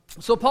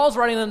So Paul's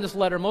writing them this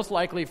letter, most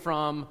likely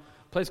from a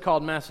place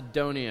called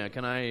Macedonia.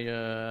 Am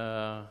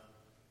I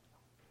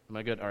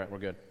good? All right, we're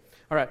good.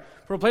 All right,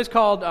 from a place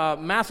called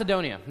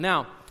Macedonia.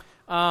 Now,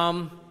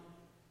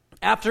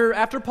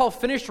 after Paul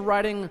finished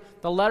writing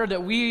the letter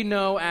that we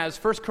know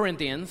as 1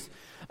 Corinthians,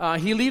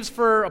 he leaves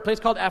for a place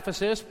called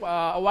Ephesus.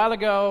 A while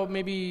ago,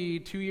 maybe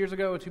 2 years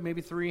ago,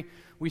 maybe 3,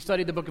 we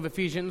studied the book of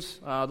Ephesians,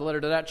 the letter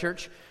to that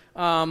church.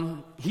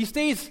 He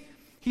stays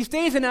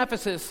in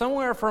Ephesus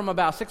somewhere from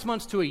about 6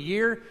 months to a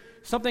year.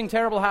 Something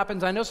terrible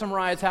happens. I know some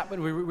riots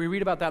happened. We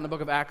read about that in the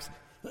book of Acts.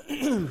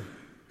 And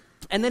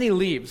then he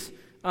leaves.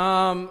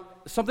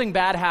 Something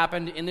bad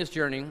happened in this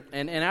journey,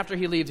 and after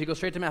he leaves, he goes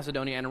straight to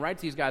Macedonia and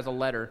writes these guys a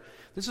letter.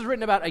 This is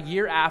written about a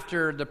year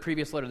after the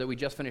previous letter that we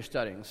just finished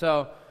studying.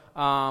 So,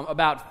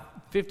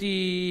 about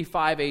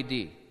 55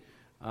 A.D.,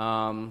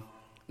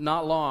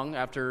 not long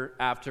after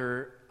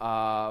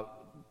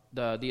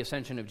the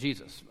ascension of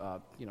Jesus,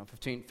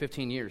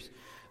 15 years.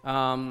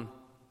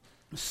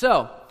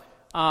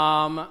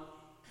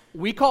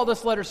 We call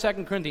this letter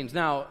 2 Corinthians.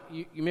 Now,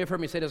 you may have heard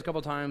me say this a couple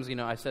of times.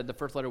 I said the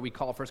first letter we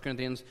call 1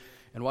 Corinthians,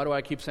 and why do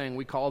I keep saying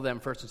we call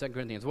them 1 and 2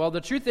 Corinthians? Well, the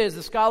truth is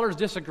the scholars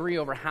disagree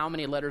over how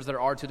many letters there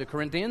are to the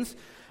Corinthians,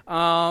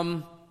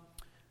 and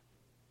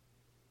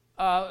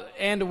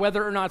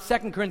whether or not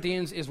 2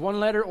 Corinthians is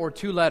one letter or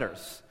 2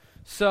 letters.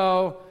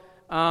 So,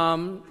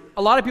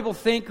 a lot of people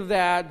think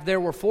that there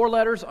were 4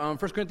 letters. 1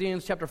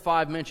 Corinthians chapter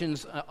 5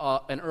 mentions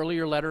an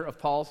earlier letter of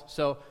Paul's,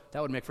 so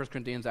that would make 1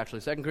 Corinthians actually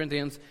 2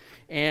 Corinthians.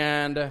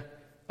 And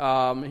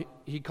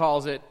he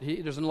calls it,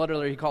 there's a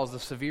letter he calls the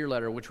severe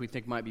letter, which we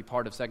think might be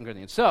part of 2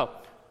 Corinthians. So,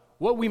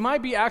 what we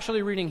might be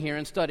actually reading here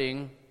and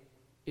studying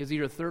is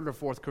either 3rd or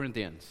 4th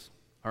Corinthians.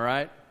 All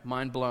right?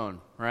 Mind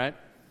blown, right?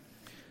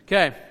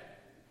 Okay.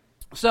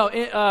 So,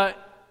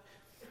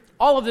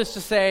 all of this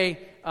to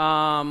say,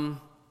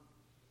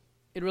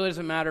 it really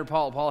doesn't matter.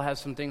 Paul has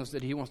some things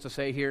that he wants to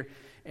say here.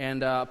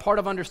 And part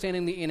of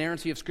understanding the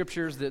inerrancy of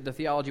Scriptures, the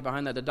theology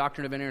behind that, the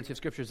doctrine of inerrancy of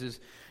Scriptures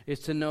is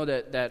to know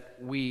that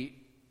we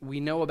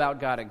know about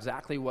God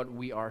exactly what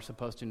we are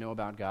supposed to know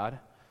about God.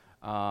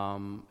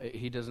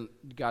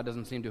 God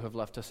doesn't seem to have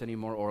left us any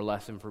more or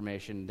less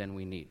information than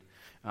we need.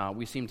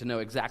 We seem to know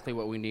exactly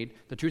what we need.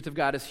 The truth of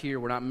God is here.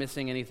 We're not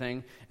missing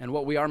anything. And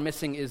what we are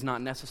missing is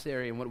not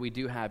necessary, and what we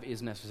do have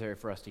is necessary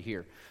for us to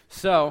hear.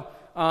 So,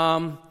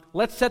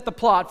 let's set the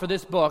plot for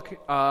this book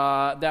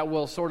that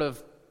will sort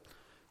of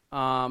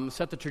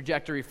set the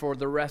trajectory for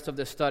the rest of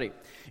this study.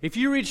 If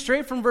you read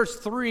straight from verse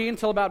 3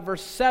 until about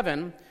verse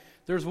 7,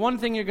 there's one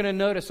thing you're going to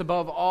notice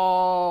above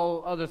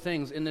all other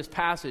things in this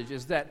passage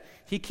is that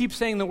he keeps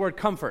saying the word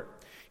comfort.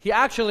 He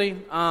actually,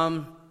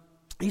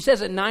 he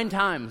says it 9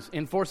 times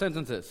in 4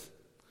 sentences.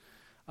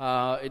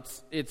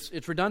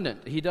 It's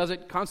redundant. He does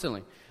it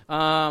constantly.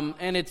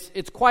 And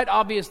it's quite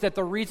obvious that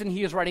the reason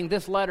he is writing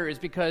this letter is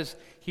because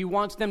he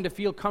wants them to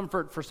feel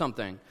comfort for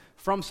something,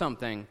 from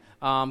something,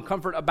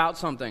 comfort about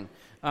something.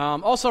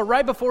 Also,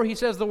 right before he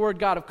says the word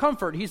God of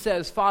comfort, he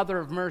says Father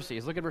of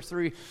mercies. Look at verse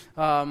 3.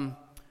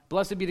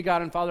 Blessed be the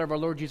God and Father of our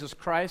Lord Jesus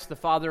Christ, the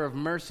Father of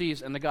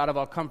mercies and the God of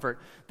all comfort.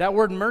 That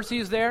word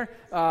mercies there,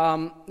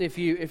 if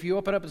you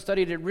open up and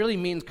study it, it really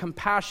means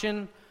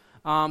compassion.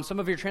 Some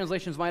of your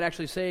translations might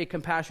actually say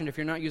compassion if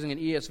you're not using an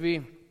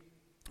ESV.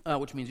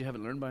 Which means you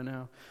haven't learned by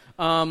now.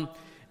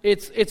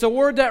 It's a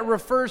word that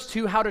refers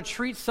to how to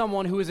treat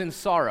someone who is in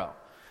sorrow.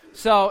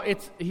 So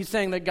he's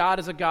saying that God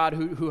is a God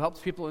who helps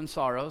people in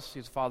sorrows.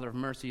 He's a Father of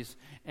mercies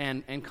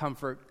and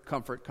comfort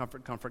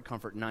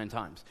 9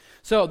 times.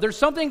 So there's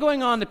something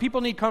going on. The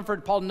people need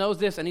comfort. Paul knows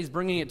this, and he's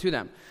bringing it to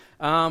them.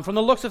 From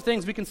the looks of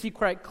things, we can see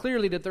quite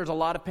clearly that there's a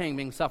lot of pain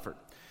being suffered.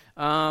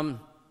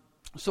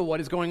 So what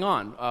is going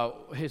on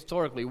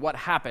historically? What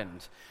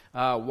happened?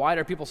 Why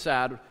are people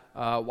sad?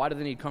 Why do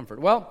they need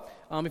comfort? Well,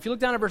 if you look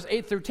down at verse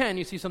 8 through 10,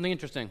 you see something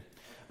interesting.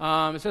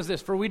 It says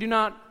this, "For we do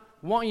not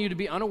want you to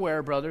be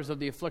unaware, brothers, of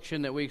the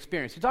affliction that we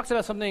experience." He talks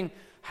about something,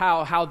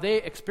 how they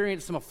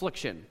experienced some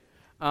affliction.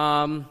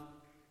 In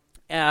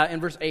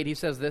verse 8, he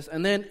says this.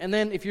 And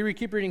then if you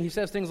keep reading, he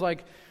says things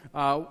like,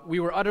 we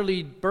were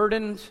utterly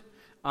burdened.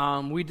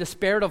 We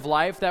despaired of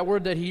life. That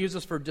word that he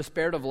uses for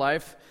despaired of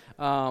life,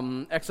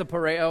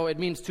 exaporeo, it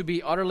means to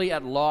be utterly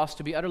at loss,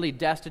 to be utterly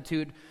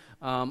destitute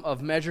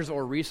of measures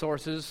or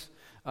resources,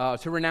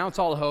 to renounce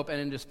all hope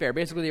and in despair.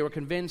 Basically, they were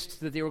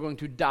convinced that they were going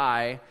to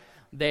die.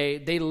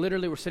 They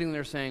literally were sitting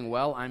there saying,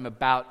 well, I'm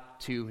about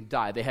to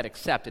die. They had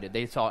accepted it.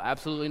 They saw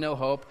absolutely no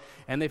hope,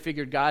 and they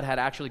figured God had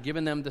actually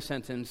given them the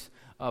sentence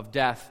of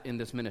death in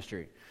this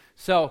ministry.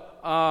 So,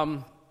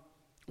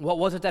 what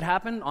was it that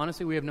happened?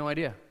 Honestly, we have no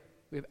idea.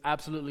 We have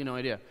absolutely no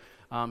idea.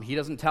 He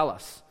doesn't tell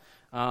us.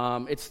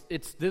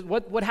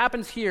 What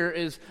happens here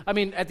is,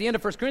 at the end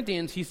of 1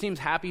 Corinthians, he seems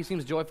happy, he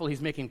seems joyful,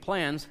 he's making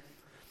plans.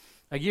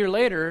 A year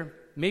later,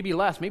 maybe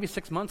less, maybe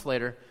 6 months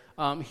later,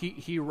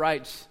 he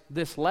writes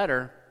this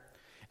letter,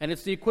 and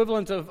it's the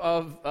equivalent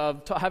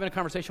of having a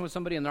conversation with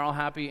somebody and they're all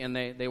happy and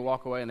they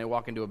walk away and they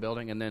walk into a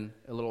building, and then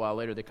a little while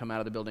later they come out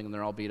of the building and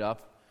they're all beat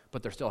up,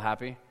 but they're still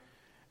happy,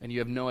 and you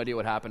have no idea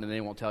what happened and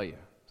they won't tell you.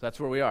 So that's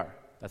where we are.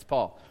 That's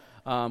Paul.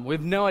 We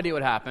have no idea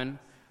what happened,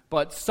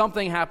 but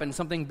something happened,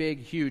 something big,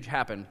 huge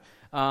happened.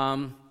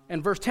 And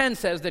verse 10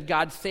 says that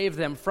God saved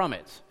them from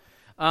it.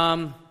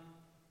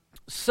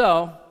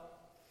 So,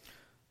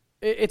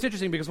 it's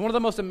interesting because one of the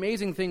most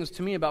amazing things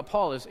to me about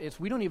Paul is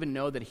we don't even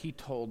know that he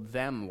told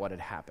them what had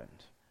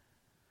happened.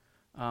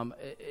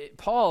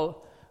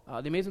 Paul,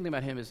 the amazing thing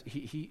about him is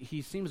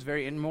he seems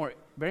very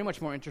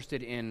much more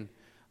interested in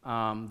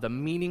the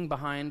meaning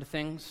behind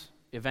things,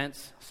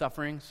 events,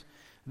 sufferings,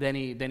 than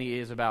he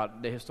is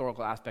about the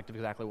historical aspect of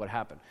exactly what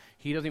happened.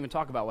 He doesn't even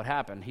talk about what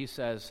happened. He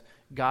says,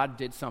 God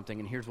did something,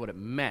 and here's what it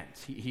meant.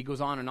 He goes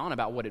on and on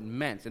about what it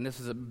meant, and this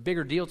is a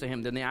bigger deal to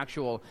him than the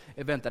actual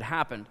event that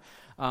happened.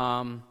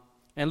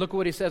 And look at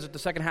what he says at the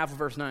second half of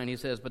verse 9. He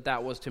says, but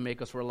that was to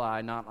make us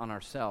rely not on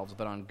ourselves,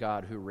 but on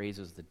God who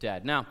raises the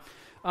dead. Now,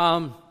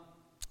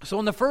 so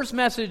in the first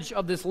message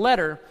of this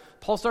letter,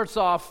 Paul starts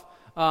off,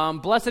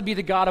 blessed be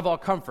the God of all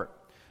comfort.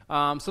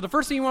 So the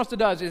first thing he wants to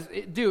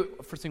do,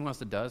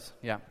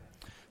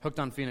 hooked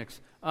on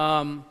Phoenix.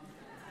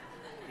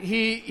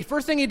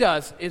 First thing he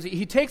does is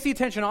he takes the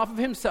attention off of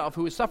himself,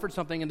 who has suffered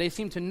something, and they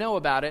seem to know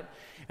about it,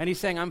 and he's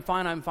saying, I'm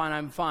fine, I'm fine,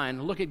 I'm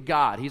fine. Look at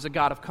God. He's a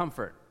God of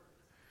comfort.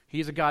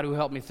 He's a God who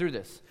helped me through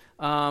this.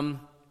 In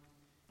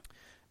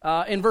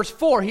verse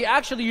 4, he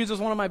actually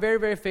uses one of my very,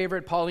 very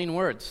favorite Pauline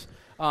words,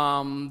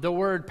 the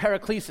word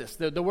paraklesis,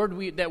 the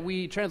word that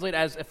we translate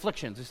as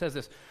afflictions. He says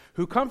this,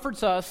 who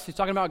comforts us, he's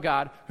talking about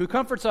God, who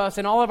comforts us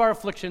in all of our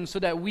afflictions so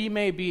that we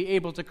may be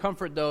able to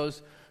comfort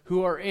those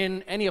who are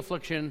in any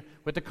affliction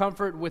with the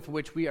comfort with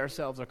which we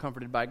ourselves are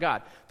comforted by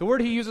God. The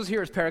word he uses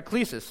here is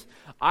paraklesis.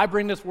 I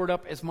bring this word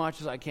up as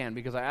much as I can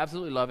because I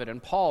absolutely love it,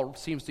 and Paul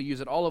seems to use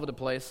it all over the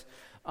place.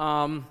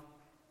 All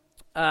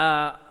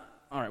right,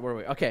 where are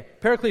we? Okay,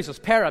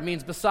 paraklesis. Para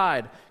means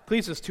beside.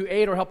 Klesis, to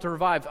aid or help to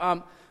revive.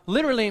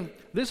 Literally,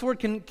 this word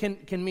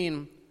can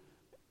mean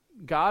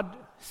God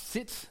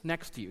sits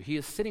next to you. He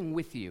is sitting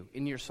with you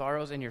in your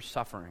sorrows and your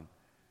suffering,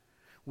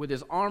 with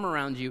his arm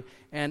around you,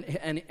 and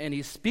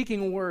he's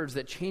speaking words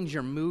that change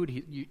your mood.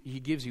 He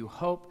gives you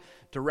hope,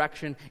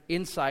 direction,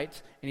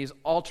 insight, and he's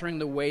altering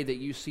the way that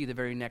you see the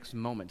very next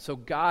moment. So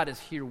God is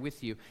here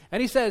with you.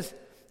 And he says,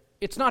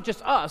 it's not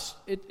just us,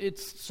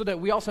 it's so that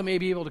we also may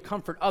be able to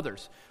comfort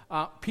others,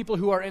 people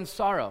who are in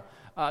sorrow,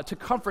 to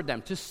comfort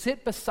them, to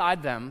sit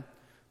beside them,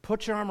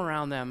 put your arm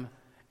around them,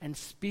 and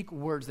speak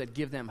words that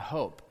give them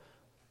hope.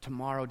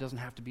 Tomorrow doesn't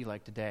have to be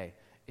like today.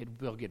 It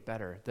will get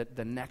better.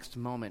 The next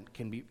moment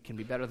can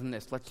be better than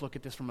this. Let's look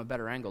at this from a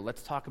better angle.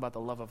 Let's talk about the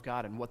love of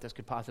God and what this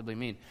could possibly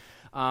mean.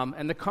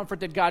 And the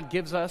comfort that God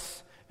gives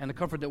us and the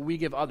comfort that we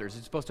give others.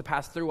 It's supposed to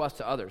pass through us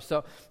to others.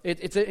 So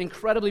it's an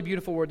incredibly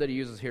beautiful word that he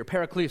uses here.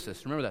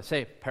 Paraklesis. Remember that.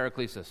 Say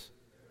paraklesis.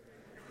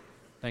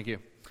 Thank you.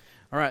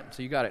 All right,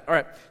 so you got it. All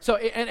right, so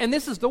and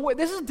this is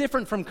this is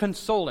different from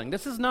consoling.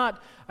 This is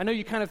not. I know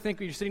you kind of think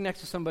you're sitting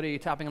next to somebody,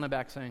 tapping on the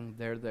back, saying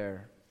they're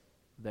there.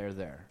 They're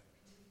there.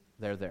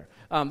 They're there.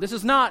 This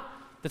is not.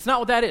 That's not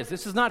what that is.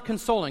 This is not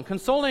consoling.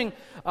 Consoling,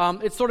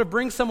 it sort of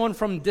brings someone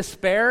from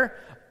despair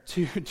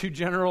to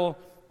general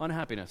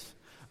unhappiness.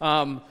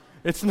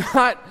 It's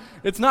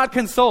not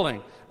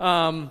consoling.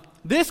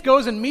 This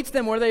goes and meets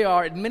them where they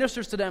are. It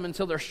ministers to them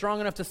until they're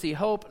strong enough to see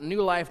hope,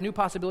 new life, new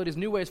possibilities,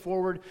 new ways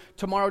forward.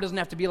 Tomorrow doesn't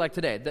have to be like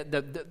today.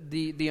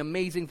 The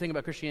amazing thing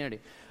about Christianity.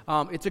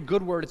 It's a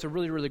good word. It's a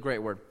really, really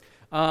great word.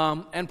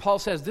 And Paul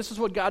says, this is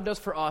what God does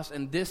for us,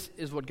 and this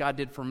is what God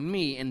did for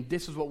me, and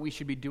this is what we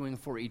should be doing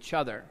for each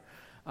other.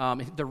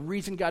 The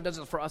reason God does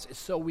it for us is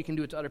so we can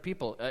do it to other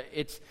people.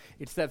 It's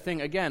that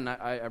thing, again,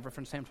 I've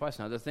referenced Sam twice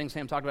now, the thing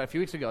Sam talked about a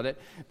few weeks ago,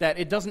 that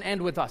it doesn't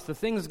end with us. The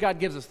things God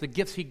gives us, the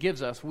gifts he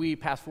gives us, we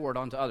pass forward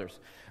on to others.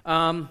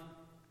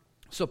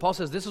 So Paul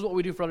says this is what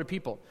we do for other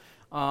people.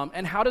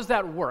 And how does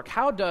that work?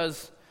 How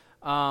does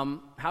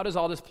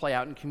all this play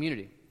out in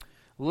community?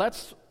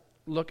 Let's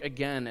look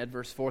again at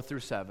verse 4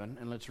 through 7,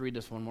 and let's read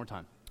this one more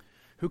time.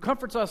 Who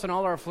comforts us in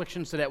all our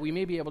afflictions so that we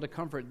may be able to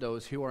comfort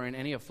those who are in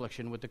any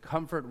affliction with the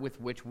comfort with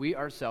which we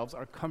ourselves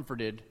are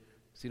comforted.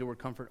 See the word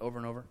comfort over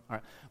and over? All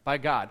right. By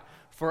God.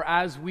 For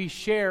as we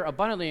share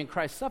abundantly in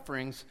Christ's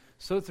sufferings,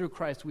 so through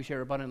Christ we share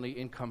abundantly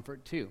in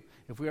comfort too.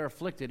 If we are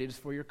afflicted, it is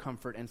for your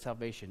comfort and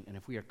salvation. And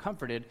if we are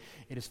comforted,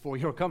 it is for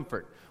your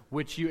comfort,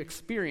 which you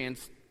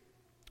experience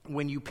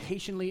when you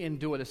patiently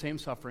endure the same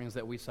sufferings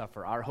that we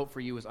suffer. Our hope for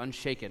you is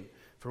unshaken,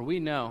 for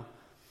we know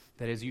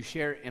that as you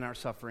share in our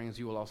sufferings,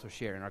 you will also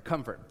share in our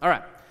comfort. All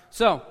right,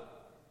 so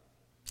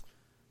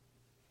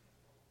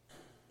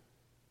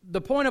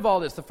the point of all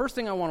this, the first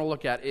thing I want to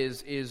look at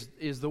is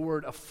the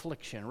word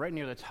affliction, right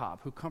near the top,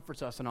 who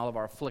comforts us in all of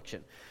our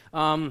affliction.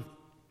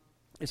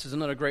 This is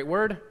another great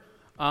word.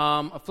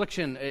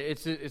 Affliction,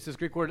 it's this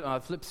Greek word,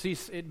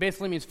 thlipsis. It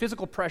basically means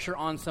physical pressure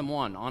on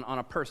someone, on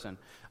a person,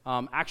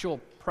 actual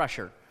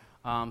pressure,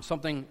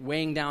 something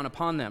weighing down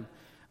upon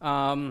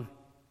them.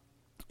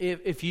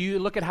 If you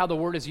look at how the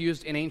word is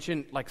used in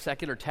ancient,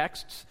 secular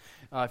texts,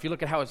 if you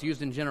look at how it's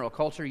used in general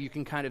culture, you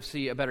can kind of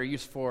see a better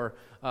use for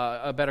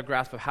a better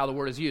grasp of how the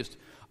word is used.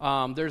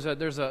 There's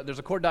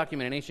a court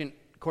document, an ancient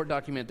court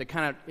document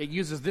that it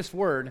uses this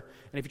word,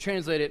 and if you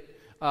translate it,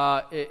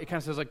 it kind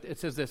of says it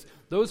says this: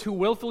 those who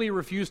willfully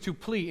refused to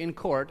plea in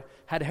court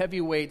had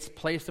heavy weights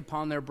placed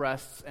upon their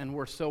breasts and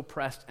were so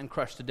pressed and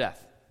crushed to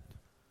death.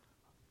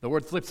 The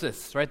word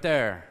thlipsis, right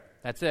there.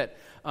 That's it.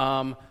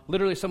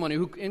 Literally, someone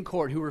who in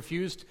court who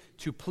refused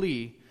to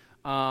plea,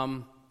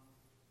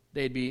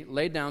 they'd be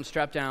laid down,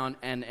 strapped down,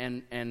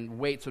 and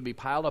weights would be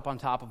piled up on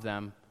top of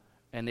them,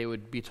 and they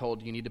would be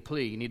told, you need to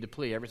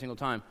plea every single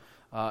time.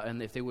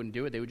 And if they wouldn't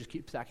do it, they would just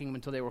keep stacking them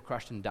until they were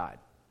crushed and died.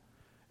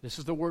 This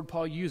is the word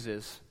Paul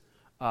uses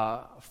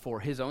for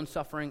his own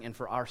suffering and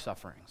for our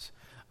sufferings.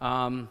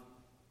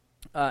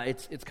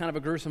 It's kind of a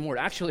gruesome word.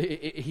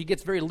 Actually, he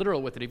gets very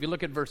literal with it. If you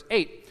look at verse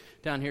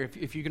 8 down here,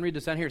 if you can read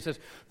this down here, it says,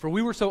 "For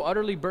we were so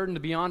utterly burdened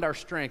beyond our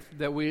strength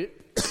that we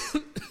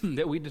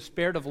that we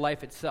despaired of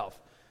life itself."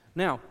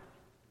 Now,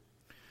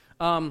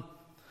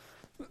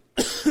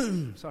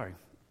 sorry.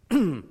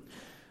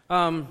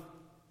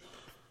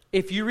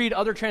 If you read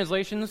other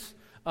translations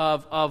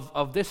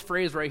of this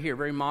phrase right here,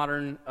 very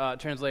modern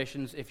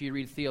translations, if you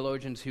read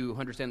theologians who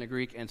understand the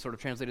Greek and sort of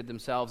translated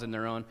themselves in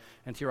their own,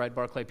 N.T. Wright,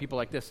 Barclay, people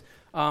like this,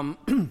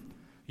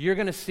 you're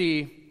going to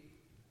see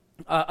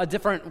a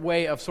different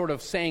way of sort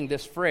of saying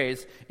this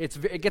phrase.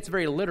 It gets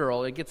very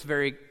literal. It gets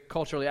very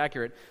culturally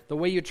accurate. The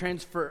way you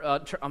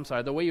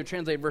the way you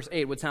translate verse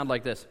 8 would sound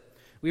like this: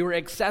 "We were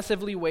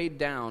excessively weighed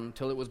down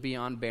till it was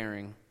beyond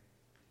bearing,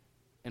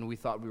 and we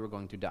thought we were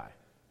going to die."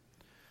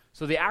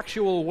 So the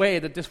actual way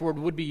that this word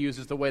would be used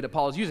is the way that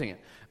Paul is using it.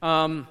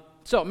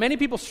 So many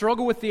people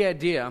struggle with the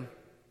idea.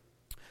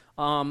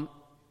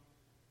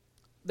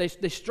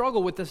 They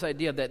struggle with this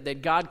idea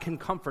that God can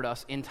comfort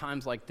us in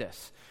times like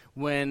this.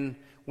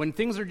 When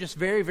things are just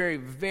very, very,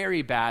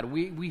 very bad,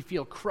 we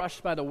feel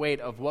crushed by the weight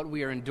of what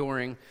we are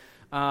enduring.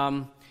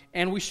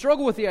 And we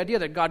struggle with the idea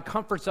that God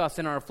comforts us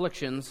in our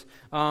afflictions,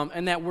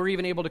 and that we're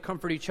even able to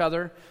comfort each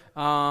other.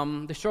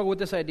 They struggle with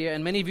this idea,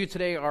 and many of you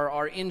today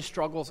are in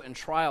struggles and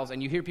trials,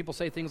 and you hear people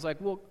say things like,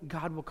 "Well,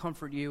 God will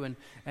comfort you,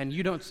 and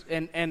you don't,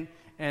 and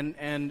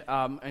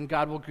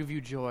God will give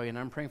you joy, and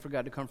I'm praying for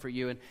God to comfort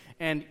you,"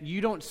 and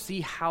you don't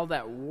see how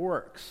that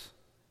works.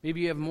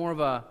 Maybe you have more of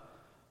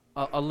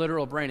a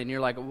literal brain, and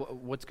you're like,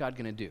 "What's God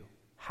going to do?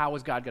 How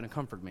is God going to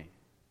comfort me?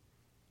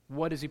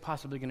 What is He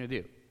possibly going to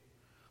do?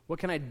 What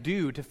can I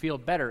do to feel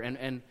better?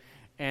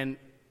 And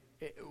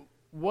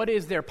what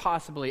is there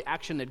possibly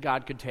action that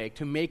God could take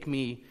to make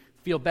me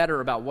feel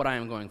better about what I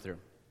am going through?"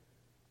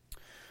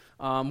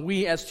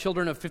 We, as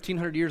children of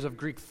 1,500 years of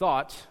Greek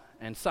thought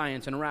and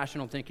science and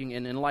rational thinking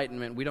and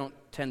enlightenment, we don't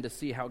tend to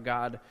see how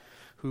God,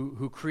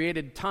 who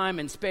created time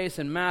and space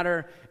and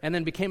matter and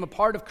then became a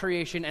part of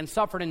creation and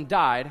suffered and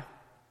died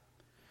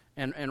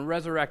and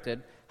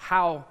resurrected,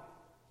 how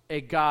a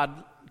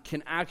God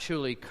can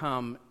actually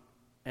come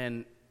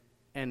and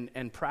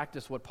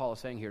practice what Paul is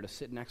saying here, to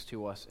sit next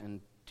to us and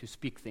to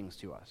speak things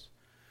to us,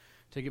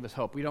 to give us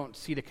hope. We don't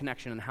see the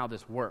connection in how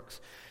this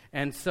works.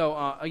 And so,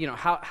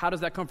 how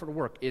does that comfort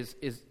work? Is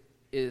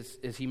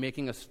He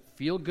making us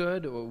feel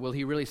good? Or will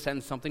He really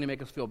send something to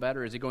make us feel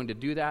better? Is He going to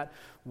do that?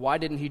 Why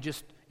didn't He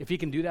just, if He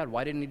can do that,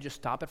 why didn't He just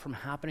stop it from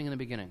happening in the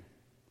beginning?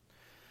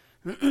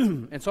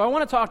 And so I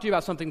want to talk to you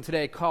about something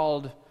today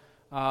called,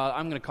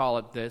 I'm going to call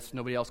it this,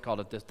 nobody else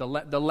called it this, the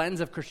lens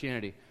of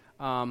Christianity.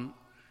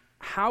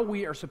 How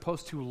we are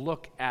supposed to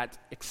look at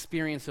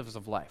experiences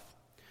of life.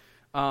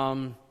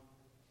 And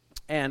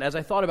as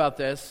I thought about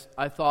this,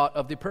 I thought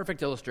of the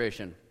perfect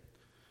illustration.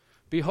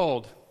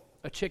 Behold,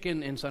 a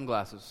chicken in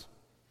sunglasses.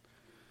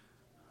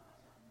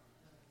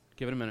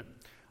 Give it a minute.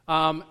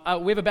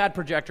 We have a bad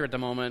projector at the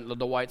moment.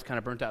 The white's kind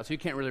of burnt out, so you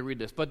can't really read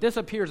this. But this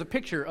up here is a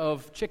picture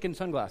of chicken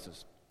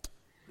sunglasses.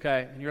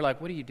 Okay, and you're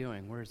like, what are you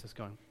doing? Where is this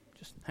going?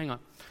 Just hang on.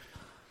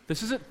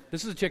 This is it.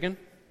 This is a chicken.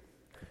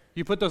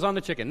 You put those on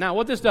the chicken. Now,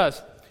 what this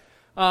does,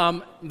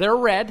 they're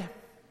red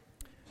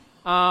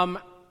in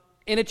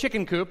a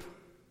chicken coop.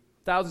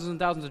 Thousands and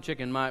thousands of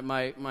chicken.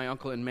 My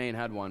uncle in Maine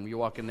had one. You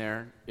walk in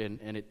there,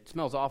 and it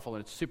smells awful,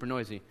 and it's super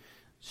noisy.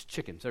 It's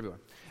chickens everywhere.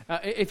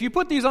 If you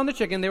put these on the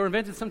chicken, they were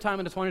invented sometime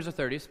in the 20s or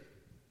 30s.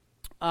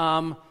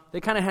 They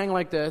kind of hang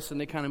like this,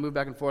 and they kind of move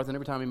back and forth, and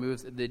every time he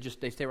moves, they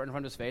stay right in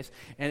front of his face,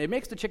 and it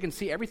makes the chicken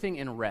see everything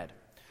in red.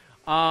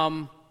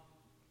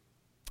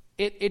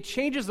 It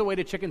changes the way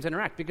the chickens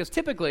interact, because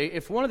typically,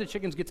 if one of the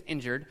chickens gets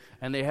injured,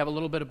 and they have a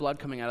little bit of blood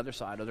coming out of their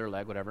side or their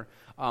leg, whatever,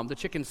 the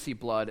chickens see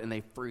blood, and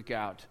they freak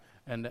out,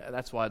 and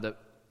that's why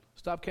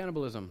stop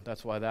cannibalism,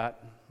 that's why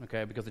that,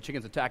 okay, because the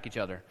chickens attack each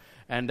other,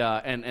 and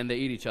they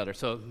eat each other,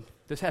 so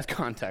this has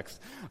context.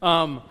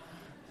 So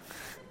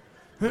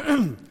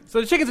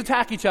the chickens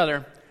attack each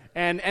other,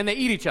 and they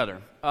eat each other,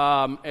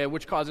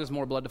 which causes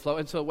more blood to flow.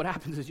 And so what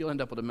happens is you'll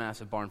end up with a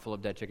massive barn full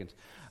of dead chickens.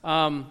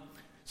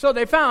 So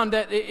they found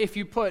that if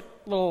you put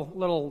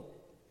little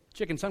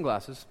chicken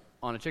sunglasses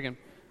on a chicken,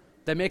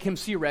 they make him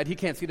see red. He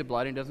can't see the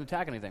blood, and he doesn't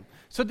attack anything.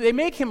 So they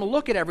make him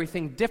look at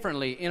everything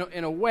differently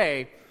in a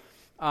way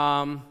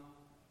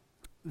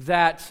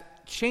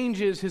that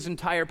changes his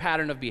entire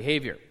pattern of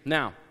behavior.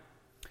 Now,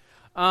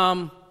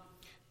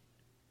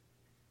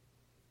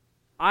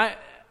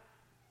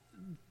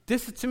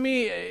 this to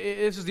me,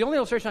 this is the only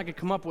illustration I could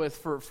come up with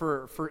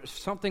for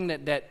something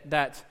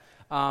that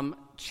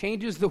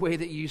changes the way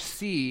that you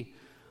see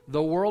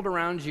the world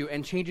around you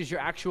and changes your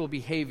actual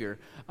behavior.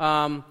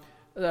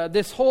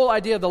 This whole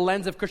idea of the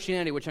lens of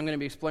Christianity, which I'm going to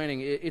be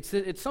explaining,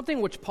 it's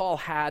something which Paul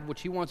had,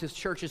 which he wants his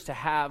churches to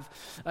have.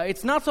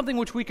 It's not something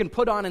which we can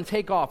put on and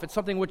take off. It's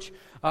something which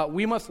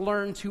we must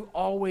learn to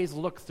always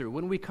look through.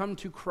 When we come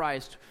to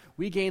Christ,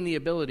 we gain the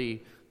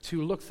ability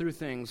to look through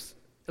things,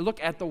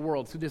 look at the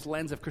world through this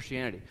lens of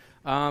Christianity.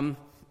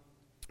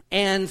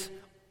 And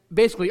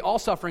basically all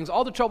sufferings,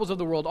 all the troubles of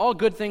the world, all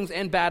good things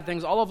and bad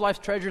things, all of life's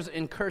treasures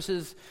and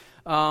curses,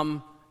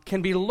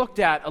 can be looked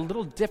at a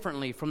little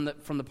differently from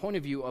the point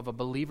of view of a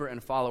believer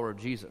and follower of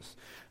Jesus.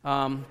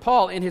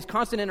 Paul, in his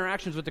constant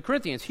interactions with the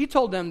Corinthians, he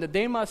told them that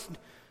they must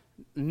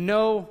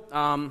know,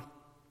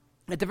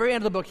 at the very end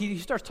of the book, he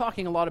starts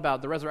talking a lot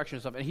about the resurrection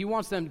and stuff, and he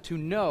wants them to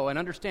know and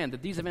understand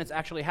that these events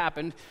actually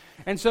happened.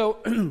 And so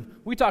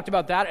we talked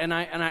about that, and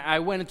I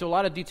went into a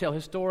lot of detail,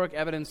 historic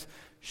evidence,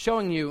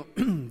 showing you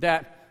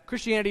that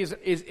Christianity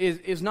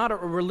is not a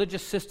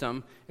religious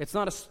system. It's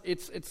not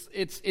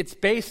it's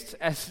based,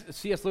 as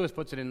C.S. Lewis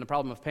puts it in The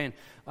Problem of Pain.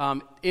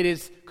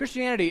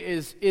 Christianity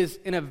is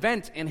an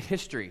event in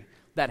history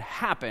that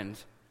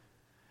happened,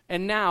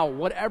 and now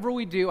whatever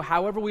we do,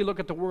 however we look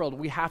at the world,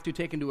 we have to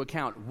take into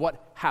account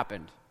what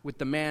happened with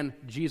the man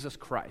Jesus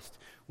Christ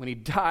when he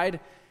died,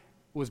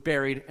 was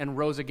buried, and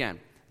rose again.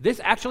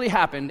 This actually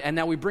happened, and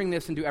now we bring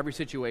this into every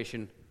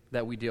situation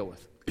that we deal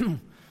with.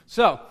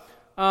 So.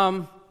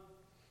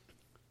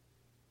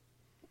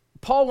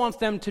 Paul wants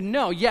them to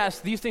know,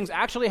 yes, these things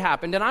actually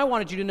happened, and I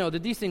wanted you to know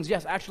that these things,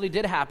 yes, actually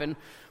did happen,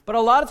 but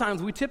a lot of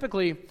times we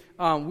typically,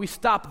 we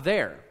stop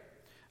there.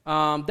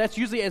 That's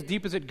usually as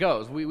deep as it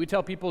goes. We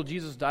tell people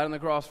Jesus died on the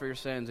cross for your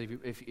sins.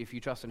 If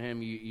you trust in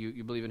him,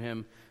 you believe in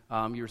him,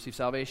 you receive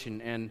salvation,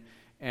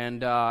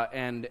 and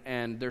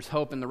there's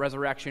hope in the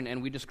resurrection,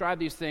 and we describe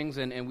these things,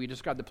 and we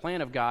describe the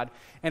plan of God,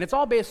 and it's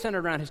all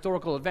centered around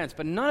historical events,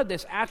 but none of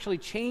this actually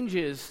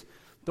changes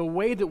the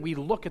way that we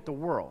look at the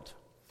world.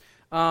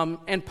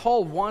 And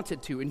Paul wants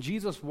it to, and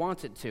Jesus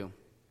wants it to.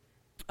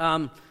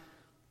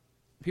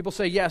 People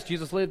say, yes,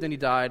 Jesus lived and he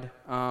died,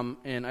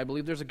 and I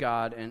believe there's a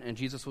God, and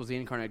Jesus was the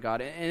incarnate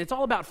God. And it's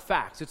all about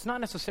facts. It's not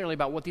necessarily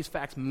about what these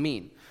facts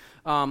mean.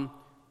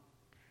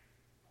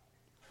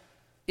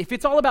 If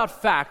it's all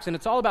about facts, and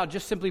it's all about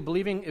just simply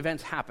believing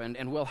events happened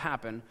and will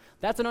happen,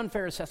 that's an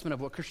unfair assessment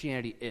of what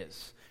Christianity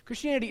is.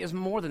 Christianity is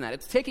more than that.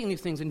 It's taking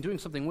these things and doing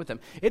something with them.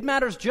 It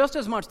matters just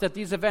as much that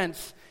these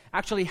events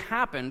actually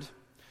happened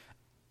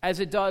as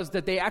it does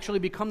that they actually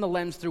become the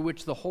lens through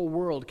which the whole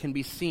world can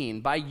be seen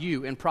by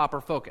you in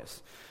proper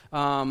focus.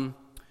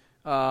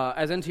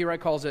 As N.T. Wright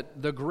calls it,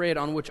 the grid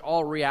on which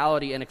all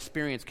reality and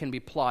experience can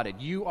be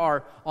plotted. You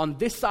are on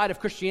this side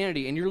of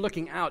Christianity, and you're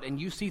looking out, and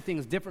you see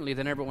things differently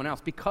than everyone else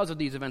because of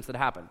these events that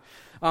happen.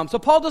 So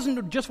Paul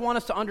doesn't just want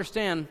us to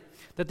understand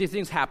that these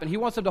things happen. He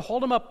wants us to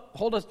hold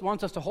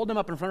us to hold them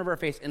up in front of our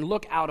face and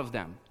look out of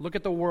them. Look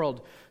at the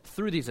world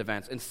through these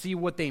events and see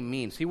what they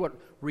mean. See what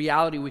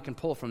reality we can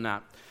pull from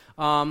that.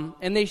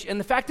 And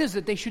the fact is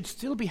that they should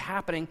still be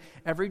happening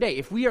every day.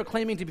 If we are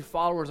claiming to be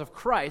followers of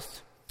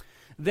Christ,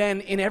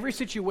 then in every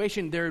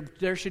situation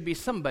there should be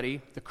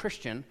somebody, the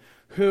Christian,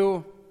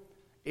 who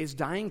is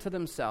dying to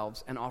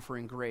themselves and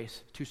offering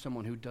grace to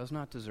someone who does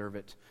not deserve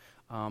it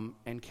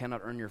and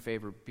cannot earn your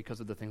favor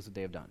because of the things that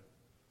they have done.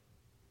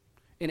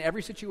 In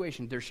every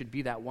situation, there should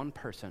be that one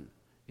person.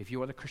 If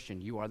you are the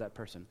Christian, you are that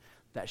person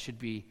that should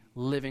be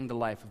living the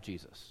life of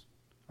Jesus.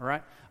 All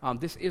right?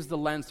 This is the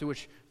lens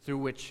through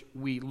which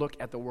we look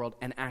at the world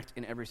and act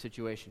in every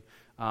situation,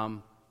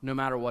 no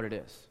matter what it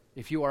is.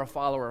 If you are a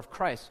follower of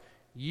Christ,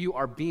 you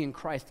are being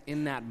Christ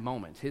in that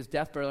moment. His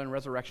death, burial, and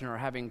resurrection are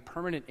having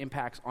permanent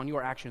impacts on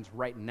your actions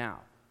right now,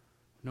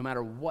 no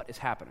matter what is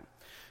happening.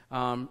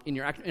 In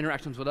your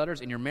interactions with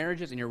others, in your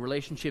marriages, in your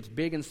relationships,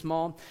 big and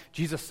small,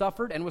 Jesus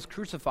suffered and was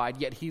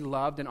crucified, yet he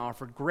loved and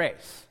offered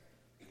grace.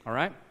 All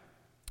right?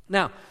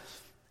 Now,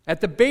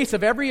 at the base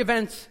of every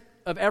event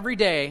of every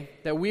day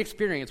that we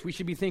experience, we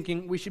should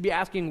be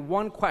asking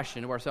one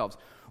question to ourselves.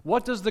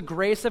 What does the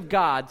grace of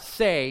God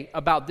say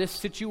about this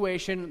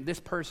situation, this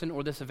person,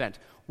 or this event?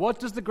 What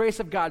does the grace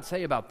of God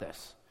say about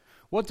this?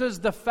 What does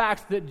the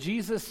fact that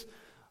Jesus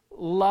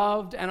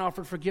loved and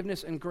offered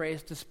forgiveness and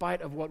grace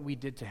despite of what we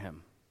did to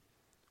him?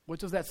 What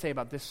does that say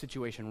about this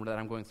situation that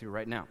I'm going through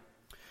right now?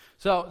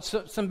 So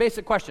some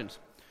basic questions.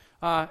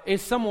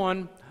 Is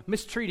someone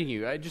mistreating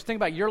you? Just think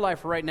about your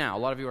life right now. A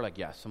lot of you are like,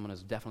 yes, someone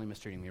is definitely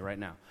mistreating me right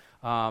now.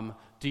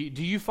 Do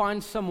you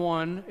find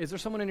is there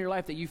someone in your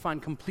life that you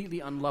find completely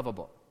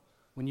unlovable?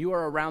 When you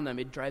are around them,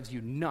 it drives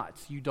you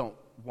nuts. You don't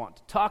want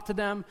to talk to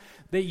them.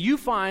 That you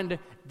find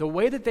the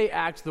way that they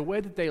act, the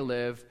way that they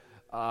live,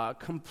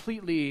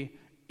 completely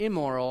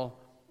immoral,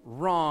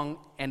 wrong,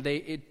 and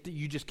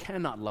you just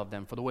cannot love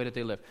them for the way that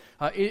they live.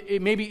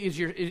 Maybe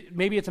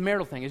it's a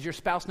marital thing. Is your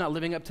spouse not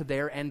living up to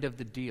their end of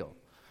the deal?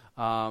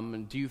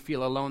 Do you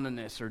feel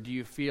aloneness, or do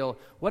you feel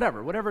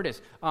whatever it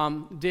is?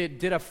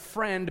 Did a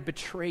friend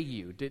betray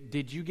you?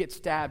 Did you get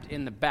stabbed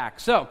in the back?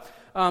 So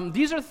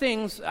these are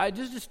things,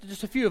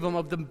 just a few of them,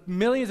 of the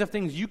millions of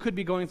things you could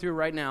be going through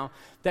right now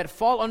that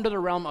fall under the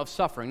realm of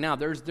suffering. Now,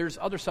 there's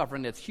other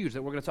suffering that's huge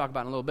that we're going to talk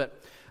about in a little bit.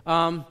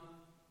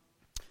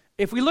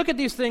 If we look at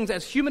these things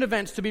as human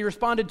events to be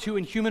responded to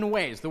in human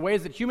ways, the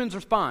ways that humans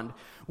respond,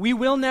 we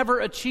will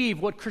never achieve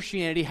what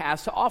Christianity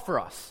has to offer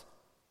us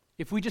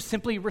if we just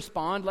simply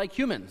respond like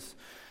humans.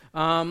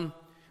 But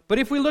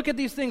if we look at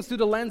these things through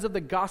the lens of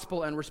the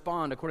gospel and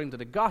respond according to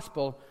the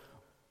gospel,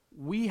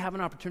 we have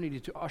an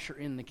opportunity to usher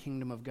in the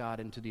kingdom of God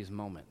into these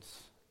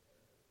moments.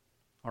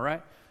 All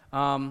right?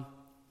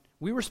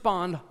 We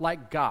respond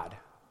like God.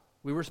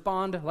 We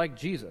respond like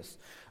Jesus.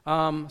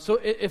 So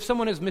if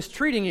someone is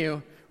mistreating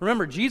you,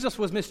 remember, Jesus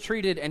was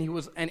mistreated, and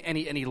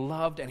he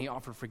loved, and he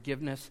offered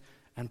forgiveness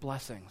and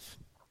blessings.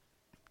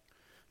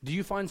 Do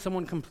you find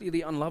someone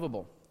completely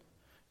unlovable?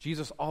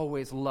 Jesus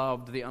always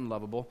loved the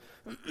unlovable,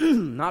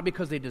 not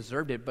because they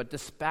deserved it, but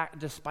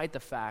despite the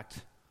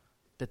fact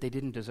that they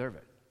didn't deserve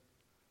it.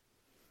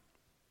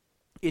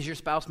 Is your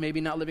spouse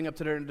maybe not living up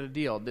to their end of the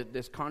deal?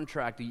 This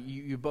contract,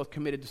 you both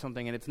committed to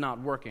something and it's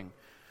not working.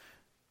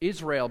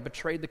 Israel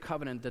betrayed the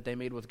covenant that they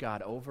made with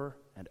God over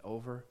and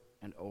over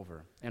and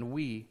over. And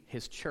we,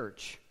 his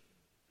church,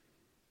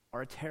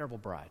 are a terrible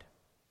bride.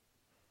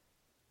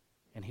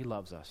 And he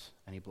loves us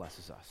and he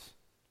blesses us.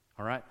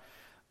 All right?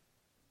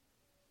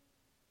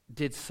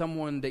 Did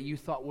someone that you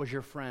thought was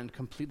your friend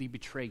completely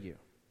betray you?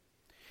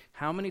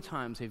 How many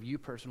times have you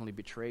personally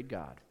betrayed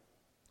God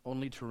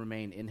only to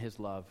remain in his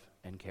love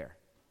and care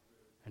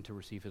and to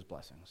receive his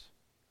blessings?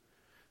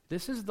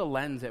 This is the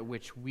lens at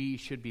which we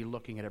should be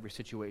looking at every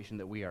situation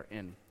that we are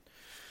in.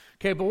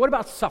 Okay, but what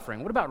about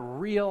suffering? What about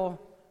real,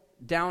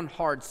 down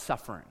hard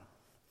suffering?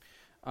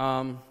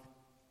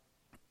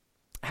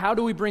 How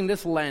do we bring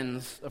this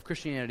lens of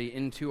Christianity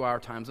into our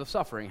times of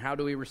suffering? How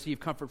do we receive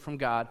comfort from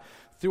God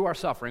through our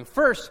suffering?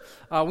 First,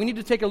 we need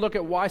to take a look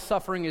at why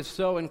suffering is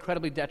so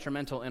incredibly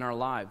detrimental in our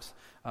lives.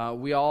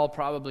 We all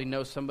probably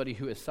know somebody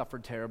who has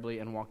suffered terribly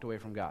and walked away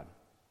from God.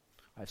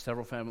 I have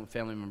several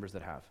family members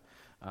that have.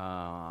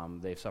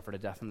 They've suffered a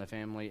death in the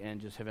family and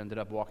just have ended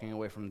up walking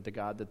away from the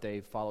God that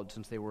they followed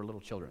since they were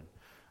little children.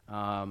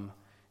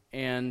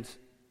 And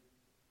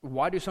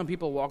why do some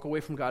people walk away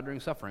from God during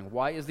suffering?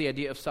 Why is the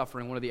idea of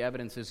suffering one of the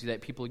evidences that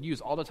people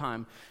use all the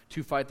time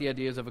to fight the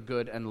ideas of a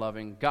good and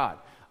loving God?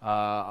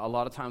 A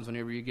lot of times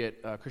whenever you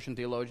get Christian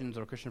theologians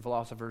or Christian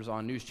philosophers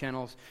on news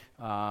channels,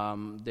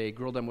 they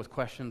grill them with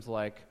questions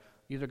like,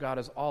 either God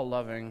is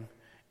all-loving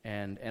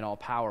and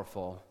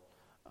all-powerful,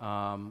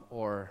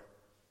 or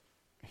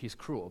he's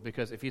cruel.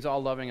 Because if he's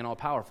all-loving and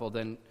all-powerful,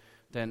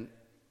 then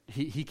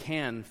he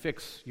can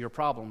fix your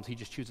problems, he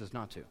just chooses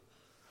not to.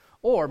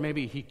 Or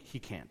maybe he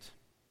can't.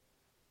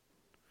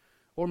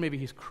 Or maybe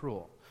he's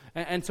cruel.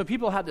 And so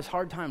people have this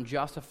hard time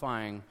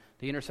justifying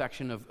the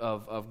intersection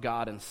of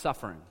God and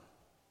suffering.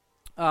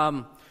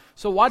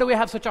 So why do we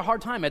have such a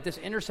hard time at this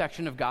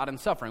intersection of God and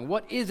suffering?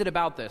 What is it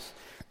about this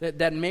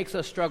that makes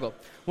us struggle?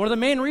 One of the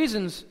main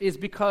reasons is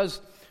because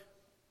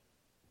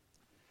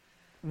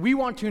we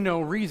want to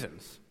know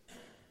reasons.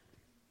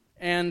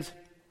 And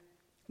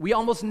we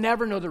almost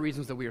never know the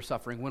reasons that we are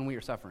suffering when we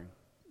are suffering.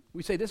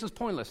 We say, this is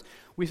pointless.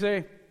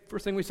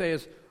 First thing we say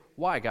is,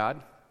 why,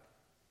 God?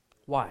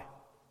 Why?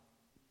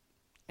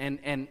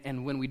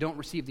 And when we don't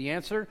receive the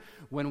answer,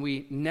 when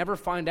we never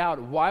find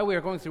out why we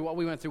are going through what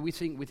we went through, we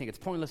think it's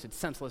pointless, it's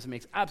senseless, it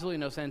makes absolutely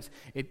no sense.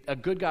 A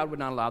good God would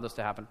not allow this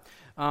to happen.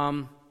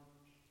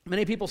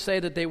 Many people say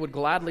that they would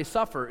gladly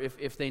suffer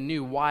if they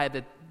knew why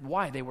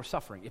they were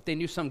suffering. If they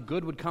knew some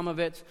good would come of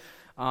it,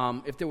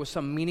 if there was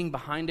some meaning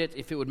behind it,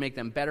 if it would make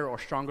them better or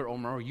stronger or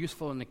more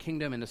useful in the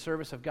kingdom, in the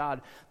service of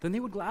God, then they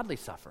would gladly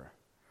suffer.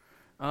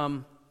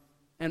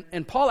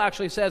 And Paul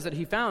actually says that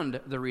he found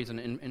the reason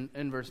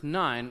in verse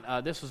 9.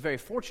 This was very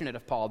fortunate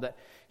of Paul that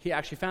he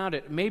actually found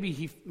it. Maybe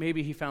he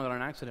found it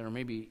on accident, or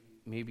maybe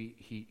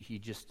he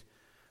just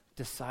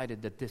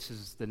decided that this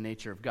is the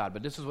nature of God.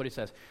 But this is what he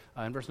says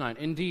in verse 9.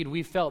 Indeed,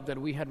 we felt that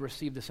we had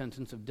received the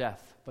sentence of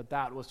death, but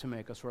that was to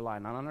make us rely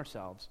not on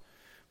ourselves,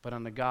 but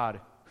on the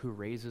God who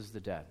raises the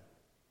dead.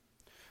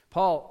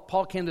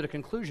 Paul came to the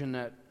conclusion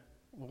that,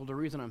 well, the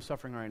reason I'm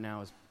suffering right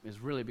now is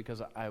really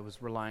because I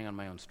was relying on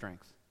my own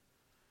strength.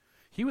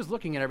 He was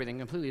looking at everything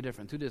completely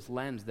different through this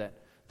lens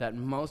that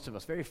most of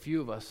us, very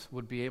few of us,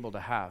 would be able to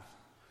have.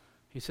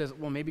 He says,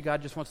 well, maybe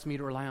God just wants me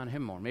to rely on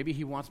him more. Maybe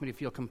he wants me to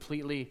feel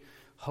completely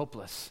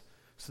hopeless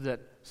so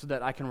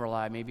that I can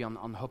rely maybe on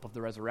the hope of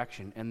the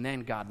resurrection, and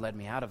then God led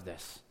me out of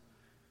this.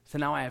 So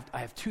now I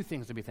have two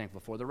things to be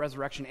thankful for, the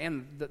resurrection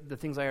and the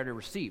things I already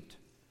received.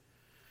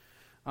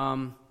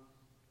 And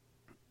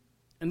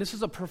this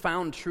is a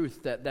profound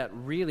truth that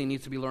really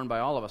needs to be learned by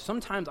all of us.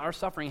 Sometimes our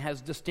suffering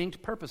has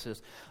distinct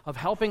purposes of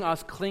helping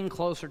us cling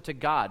closer to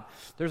God.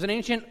 There's an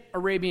ancient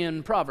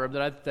Arabian proverb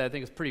that I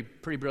think is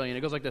pretty brilliant.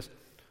 It goes like this: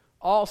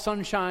 all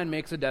sunshine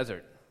makes a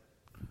desert.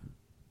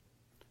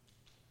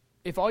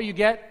 If all you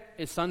get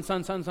is sun,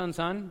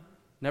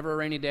 never a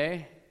rainy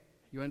day,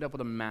 You end up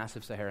with a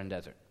massive Saharan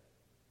desert.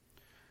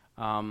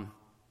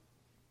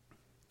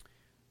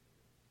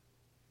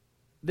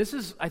 This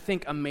is, I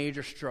think, a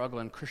major struggle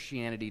in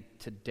Christianity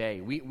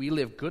today. We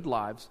live good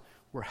lives,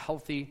 we're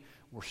healthy,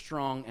 we're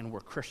strong, and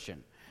we're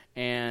Christian.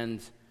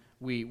 And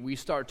we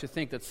start to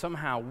think that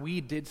somehow we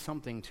did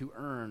something to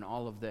earn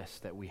all of this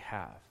that we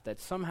have. That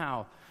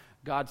somehow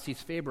God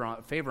sees favor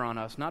on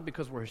us, not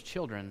because we're his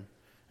children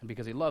and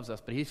because he loves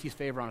us, but he sees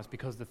favor on us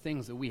because of the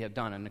things that we have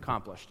done and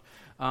accomplished.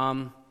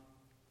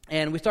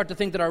 And we start to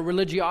think that our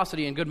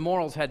religiosity and good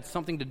morals had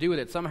something to do with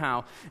it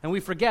somehow. And we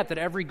forget that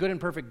every good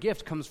and perfect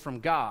gift comes from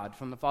God,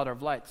 from the Father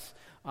of lights.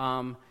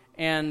 And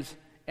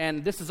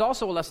this is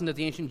also a lesson that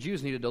the ancient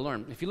Jews needed to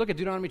learn. If you look at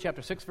Deuteronomy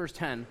chapter 6, verse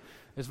 10,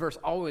 this verse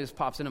always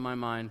pops into my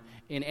mind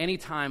in any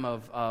time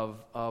of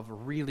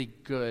really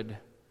good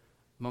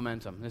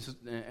momentum.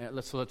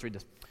 Let's read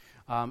this.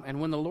 And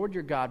when the Lord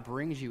your God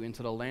brings you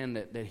into the land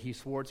that he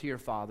swore to your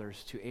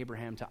fathers, to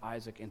Abraham, to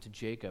Isaac, and to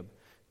Jacob,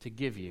 to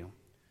give you,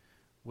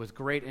 with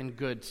great and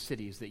good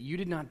cities that you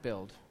did not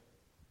build,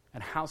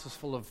 and houses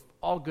full of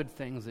all good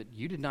things that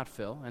you did not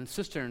fill, and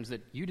cisterns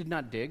that you did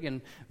not dig,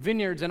 and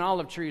vineyards and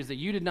olive trees that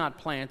you did not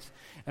plant,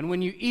 and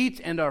when you eat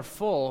and are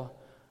full,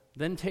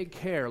 then take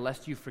care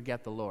lest you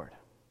forget the Lord.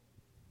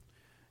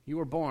 You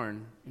were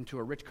born into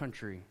a rich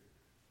country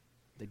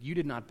that you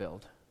did not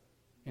build,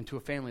 into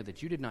a family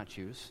that you did not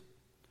choose,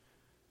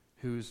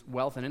 whose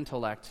wealth and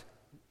intellect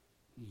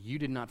you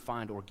did not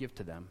find or give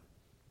to them.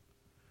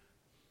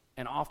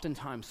 And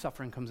oftentimes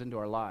suffering comes into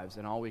our lives,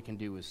 and all we can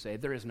do is say,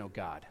 there is no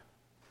God.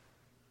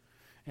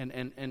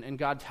 And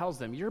God tells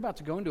them, you're about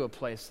to go into a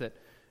place that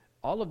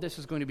all of this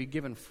is going to be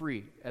given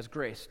free as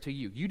grace to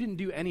you. You didn't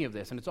do any of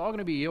this, and it's all going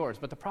to be yours.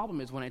 But the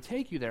problem is when I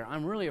take you there,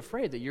 I'm really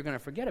afraid that you're going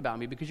to forget about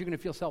me because you're going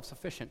to feel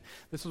self-sufficient.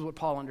 This is what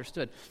Paul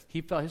understood.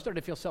 He started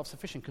to feel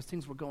self-sufficient because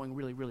things were going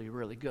really, really,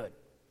 really good.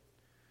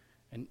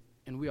 And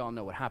we all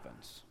know what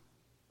happens.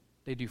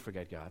 They do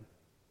forget God,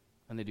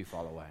 and they do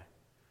fall away.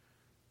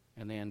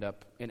 And they end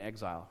up in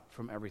exile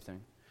from everything.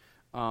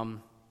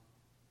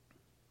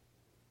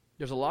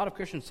 There's a lot of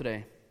Christians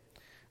today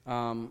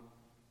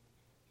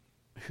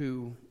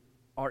who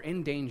are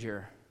in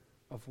danger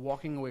of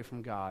walking away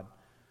from God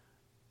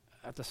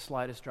at the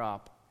slightest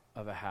drop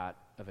of a hat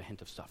of a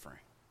hint of suffering.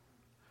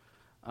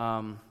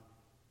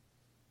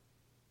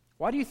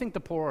 Why do you think the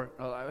poor,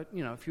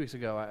 a few weeks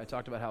ago I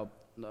talked about how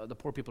the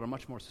poor people are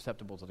much more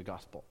susceptible to the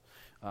gospel,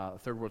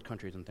 third world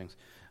countries and things.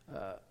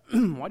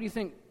 Why do you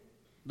think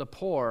the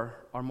poor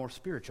are more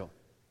spiritual?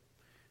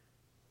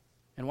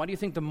 And why do you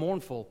think the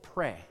mournful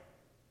pray?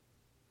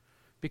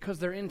 Because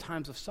they're in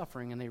times of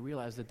suffering and they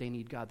realize that they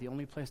need God. The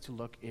only place to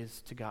look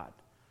is to God.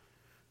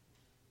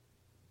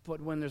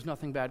 But when there's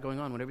nothing bad going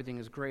on, when everything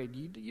is great,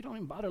 you don't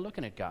even bother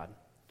looking at God.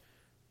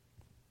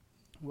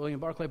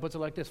 William Barclay puts it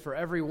like this: for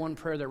every one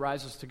prayer that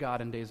rises to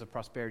God in days of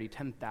prosperity,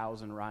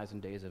 10,000 rise in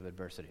days of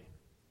adversity.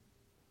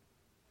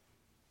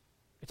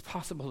 It's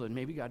possible that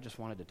maybe God just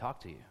wanted to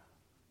talk to you.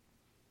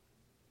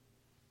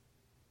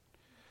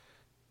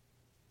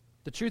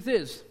 The truth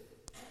is,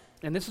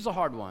 and this is a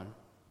hard one,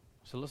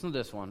 so listen to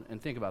this one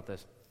and think about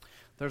this.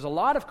 There's a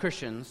lot of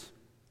Christians,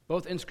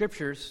 both in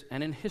scriptures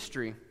and in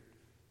history,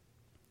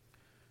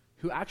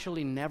 who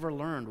actually never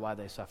learned why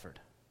they suffered,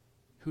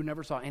 who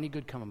never saw any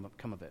good come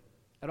of it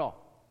at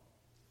all.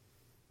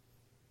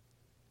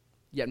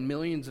 Yet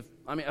millions of,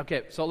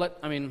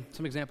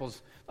 some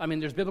examples.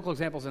 There's biblical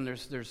examples and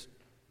there's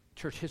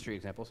church history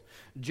examples.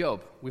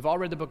 Job, we've all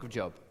read the book of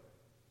Job.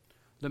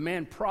 The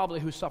man probably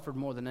who suffered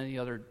more than any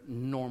other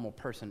normal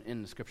person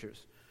in the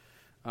scriptures.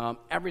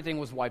 Everything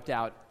was wiped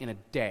out in a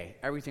day,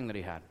 everything that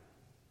he had.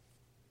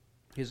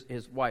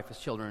 His wife, his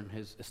children,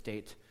 his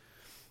estate,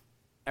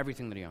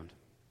 everything that he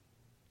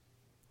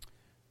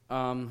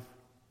owned.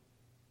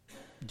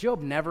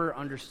 Job never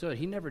understood.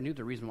 He never knew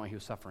the reason why he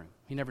was suffering.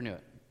 He never knew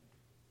it.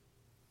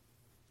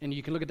 And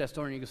you can look at that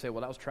story and you can say,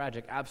 well, that was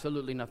tragic.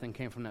 Absolutely nothing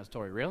came from that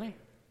story. Really?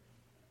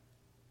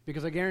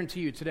 Because I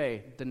guarantee you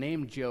today, the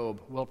name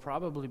Job will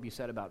probably be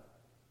said about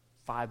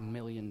 5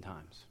 million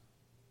times.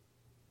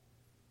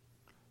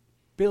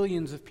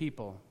 Billions of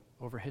people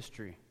over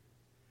history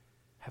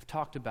have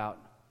talked about,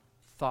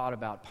 thought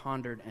about,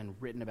 pondered, and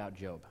written about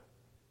Job.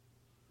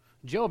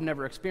 Job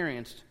never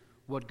experienced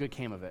what good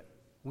came of it.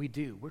 We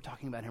do. We're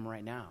talking about him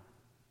right now.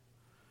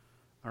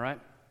 All right?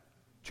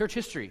 Church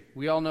history.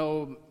 We all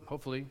know,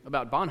 hopefully,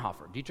 about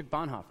Bonhoeffer, Dietrich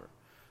Bonhoeffer,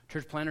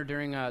 church planter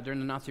during the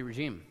Nazi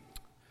regime.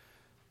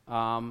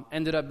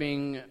 Ended up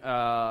being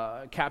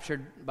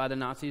captured by the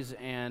Nazis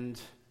and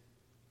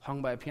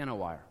hung by a piano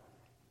wire.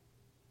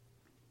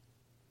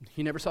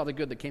 He never saw the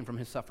good that came from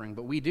his suffering,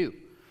 but we do.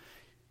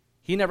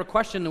 He never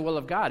questioned the will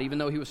of God, even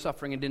though he was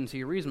suffering and didn't see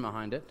a reason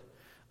behind it.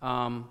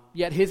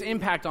 Yet his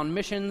impact on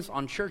missions,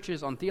 on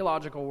churches, on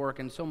theological work,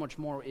 and so much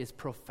more is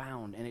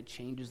profound, and it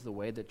changes the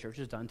way that church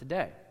is done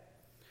today.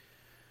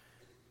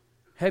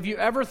 Have you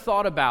ever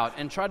thought about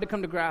and tried to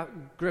come to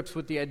grips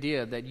with the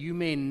idea that you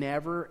may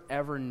never,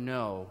 ever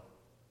know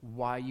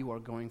why you are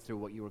going through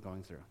what you are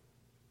going through?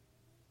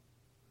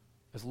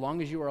 As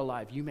long as you are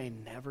alive, you may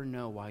never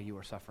know why you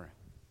are suffering.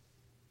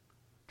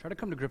 Try to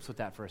come to grips with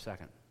that for a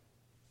second.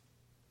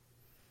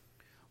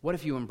 What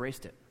if you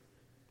embraced it?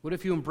 What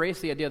if you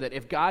embraced the idea that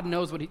if God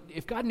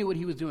knew what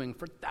he was doing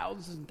for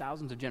thousands and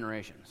thousands of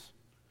generations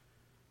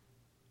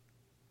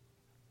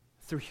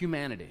through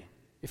humanity,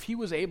 if he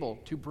was able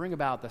to bring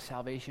about the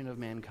salvation of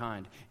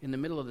mankind in the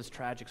middle of this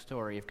tragic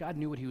story, if God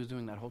knew what he was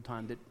doing that whole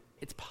time, that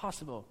it's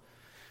possible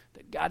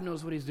that God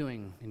knows what he's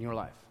doing in your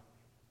life.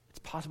 It's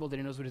possible that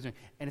he knows what he's doing,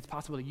 and it's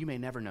possible that you may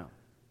never know.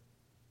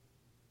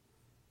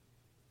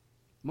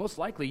 Most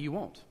likely you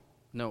won't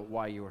know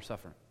why you are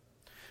suffering.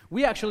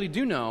 We actually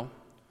do know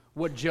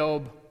what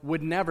Job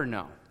would never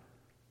know.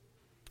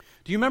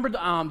 Do you remember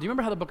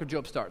how the book of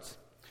Job starts?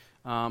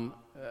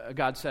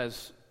 God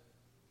says,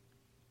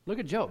 look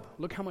at Job.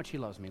 Look how much he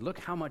loves me. Look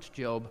how much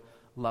Job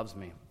loves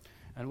me.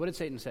 And what did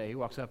Satan say? He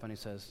walks up and he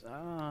says,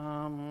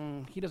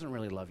 he doesn't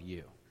really love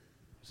you.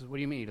 He says, what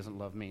do you mean he doesn't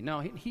love me? No,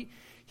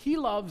 he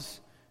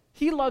loves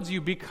you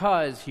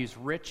because he's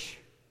rich,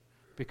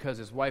 because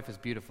his wife is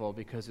beautiful,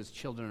 because his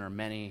children are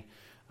many,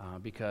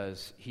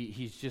 because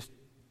he's just,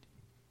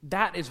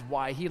 that is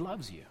why he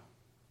loves you.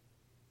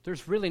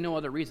 There's really no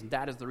other reason.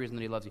 That is the reason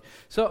that he loves you.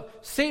 So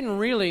Satan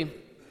really,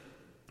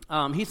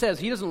 he says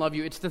he doesn't love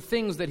you. It's the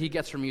things that he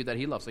gets from you that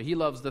he loves. So he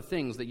loves the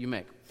things that you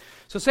make.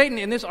 So Satan,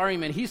 in this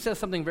argument, he says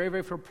something very,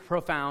 very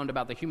profound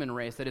about the human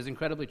race that is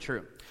incredibly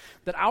true.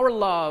 That our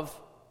love,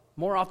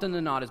 more often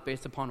than not, is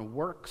based upon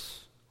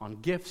works, on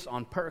gifts,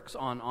 on perks,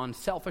 on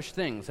selfish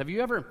things. Have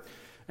you ever,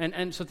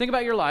 and so think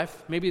about your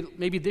life,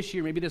 maybe this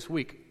year, maybe this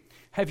week.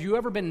 Have you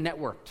ever been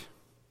networked?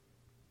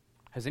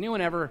 Has anyone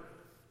ever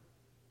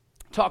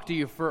talked to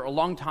you for a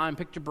long time,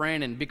 picked your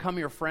brain, and become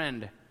your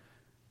friend,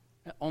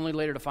 only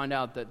later to find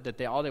out that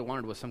all they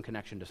wanted was some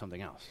connection to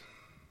something else?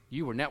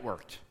 You were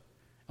networked.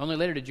 Only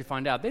later did you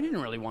find out they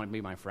didn't really want to be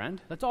my friend.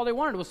 That's all they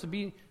wanted was to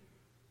be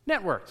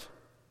networked,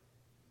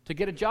 to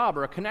get a job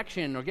or a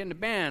connection or get in a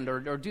band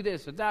or do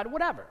this or that,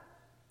 whatever.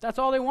 That's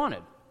all they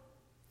wanted.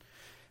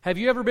 Have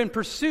you ever been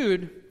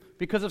pursued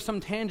because of some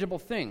tangible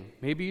thing?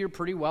 Maybe you're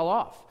pretty well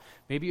off.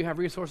 Maybe you have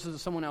resources that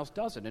someone else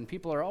doesn't, and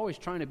people are always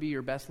trying to be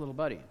your best little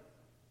buddy.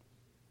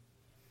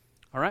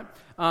 All right?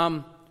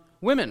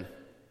 Women,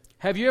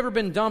 have you ever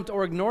been dumped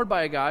or ignored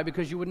by a guy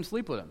because you wouldn't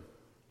sleep with him?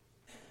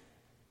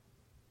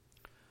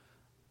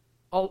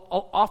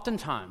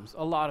 Oftentimes,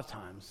 a lot of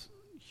times,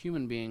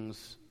 human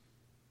beings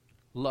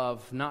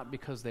love not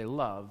because they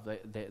love,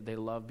 they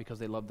love because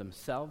they love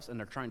themselves and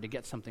they're trying to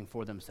get something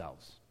for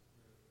themselves.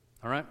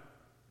 All right?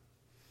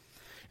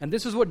 And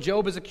this is what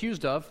Job is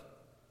accused of,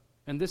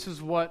 and this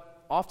is what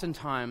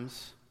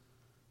oftentimes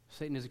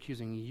Satan is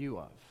accusing you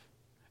of.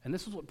 And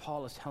this is what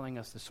Paul is telling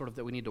us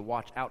that we need to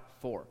watch out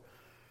for.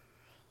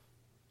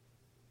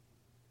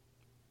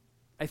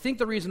 I think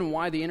the reason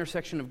why the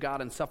intersection of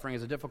God and suffering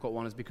is a difficult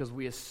one is because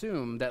we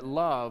assume that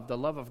love, the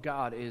love of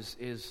God,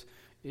 is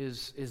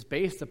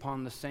based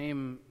upon the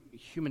same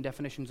human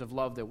definitions of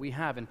love that we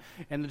have.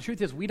 And the truth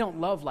is, we don't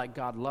love like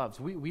God loves.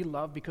 We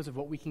love because of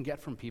what we can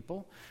get from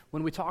people.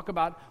 When we talk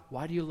about,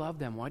 why do you love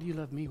them? Why do you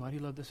love me? Why do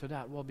you love this or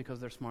that? Well, because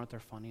they're smart, they're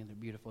funny, and they're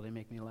beautiful. They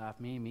make me laugh.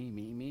 Me.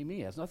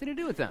 It has nothing to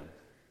do with them.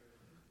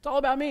 It's all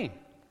about me.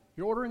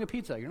 You're ordering a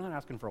pizza. You're not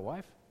asking for a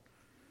wife.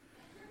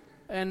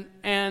 And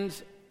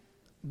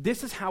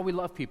this is how we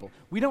love people.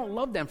 We don't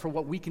love them for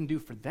what we can do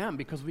for them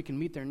because we can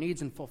meet their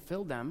needs and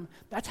fulfill them.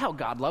 That's how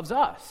God loves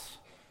us.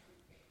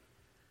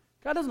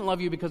 God doesn't love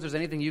you because there's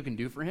anything you can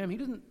do for him. He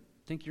doesn't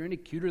think you're any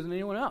cuter than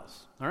anyone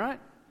else, all right?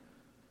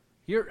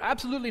 You're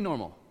absolutely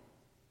normal,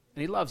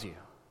 and he loves you.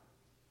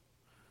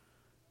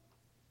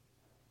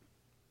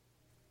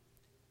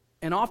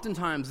 And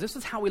oftentimes, this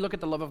is how we look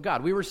at the love of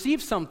God. We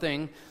receive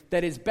something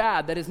that is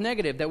bad, that is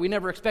negative, that we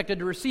never expected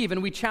to receive,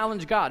 and we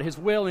challenge God, his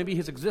will, maybe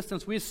his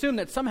existence. We assume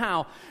that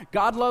somehow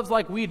God loves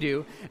like we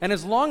do, and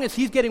as long as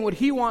he's getting what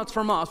he wants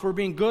from us, we're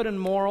being good and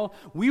moral,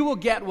 we will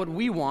get what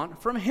we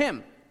want from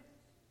him.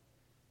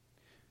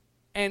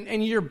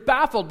 And you're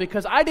baffled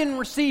because I didn't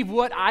receive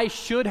what I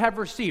should have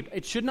received.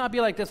 It should not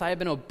be like this. I have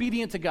been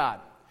obedient to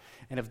God.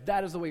 And if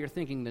that is the way you're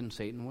thinking, then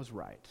Satan was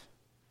right.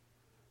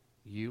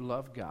 You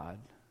love God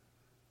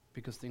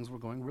because things were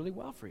going really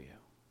well for you.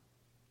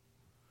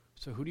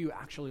 So who do you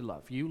actually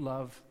love? You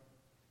love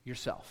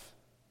yourself.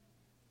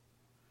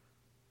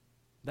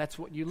 That's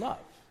what you love.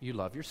 You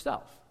love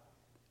yourself.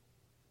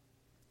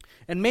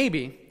 And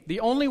maybe the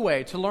only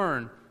way to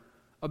learn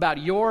about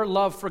your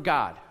love for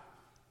God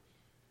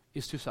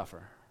is to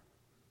suffer.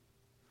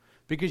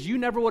 Because you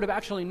never would have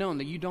actually known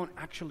that you don't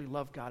actually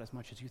love God as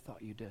much as you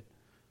thought you did.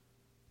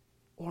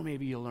 Or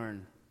maybe you'll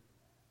learn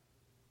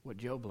what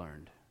Job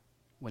learned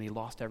when he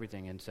lost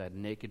everything and said,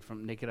 naked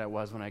I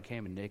was when I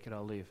came, and naked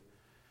I'll leave.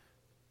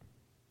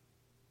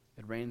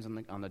 It rains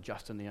on the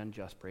just and the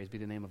unjust. Praise be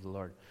the name of the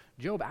Lord.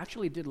 Job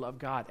actually did love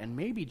God, and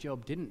maybe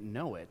Job didn't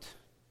know it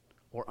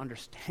or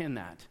understand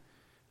that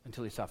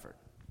until he suffered.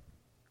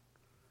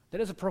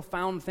 That is a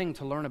profound thing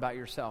to learn about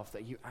yourself,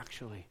 that you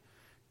actually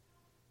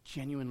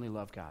genuinely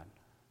love God.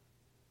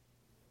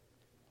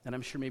 And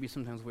I'm sure maybe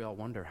sometimes we all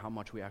wonder how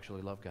much we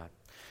actually love God.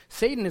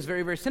 Satan is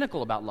very, very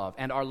cynical about love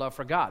and our love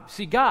for God.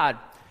 See, God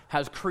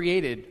has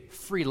created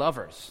free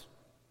lovers.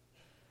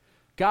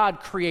 God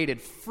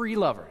created free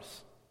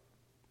lovers.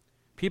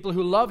 People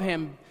who love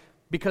him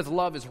because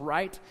love is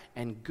right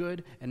and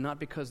good and not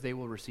because they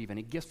will receive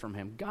any gifts from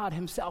him. God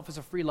himself is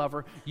a free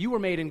lover. You were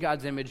made in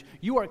God's image.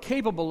 You are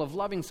capable of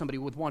loving somebody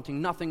with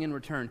wanting nothing in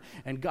return.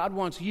 And God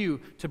wants you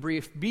to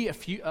be a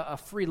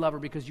free lover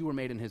because you were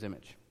made in his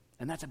image.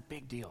 And that's a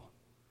big deal.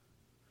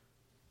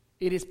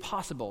 It is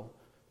possible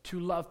to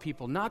love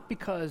people, not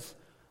because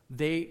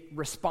they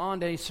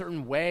respond a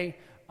certain way,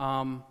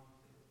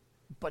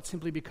 but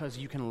simply because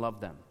you can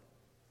love them.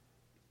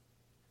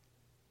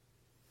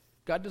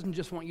 God doesn't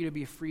just want you to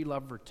be a free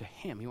lover to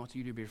him. He wants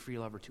you to be a free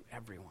lover to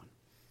everyone.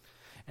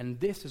 And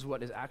this is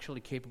what is actually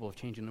capable of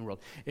changing the world.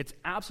 It's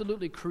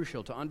absolutely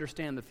crucial to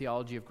understand the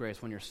theology of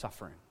grace when you're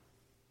suffering.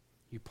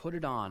 You put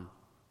it on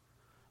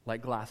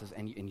like glasses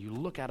and you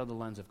look out of the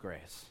lens of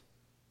grace.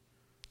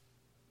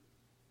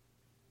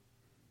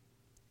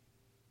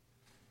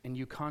 And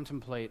you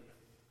contemplate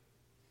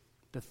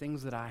the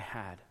things that I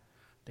had.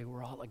 They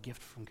were all a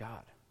gift from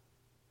God.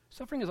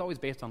 Suffering is always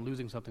based on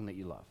losing something that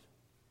you love.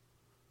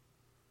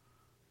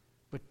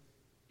 But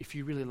if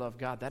you really love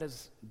God, that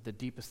is the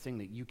deepest thing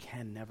that you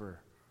can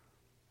never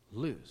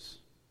lose.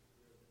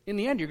 In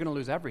the end, you're going to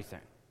lose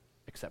everything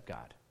except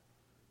God.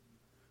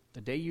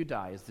 The day you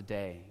die is the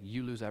day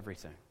you lose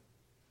everything.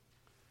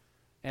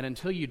 And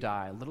until you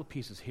die, little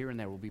pieces here and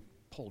there will be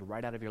pulled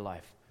right out of your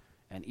life.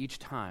 And each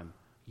time,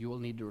 you will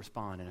need to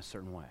respond in a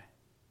certain way.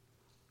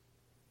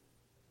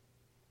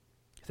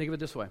 Think of it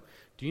this way.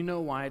 Do you know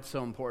why it's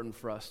so important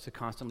for us to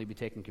constantly be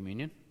taking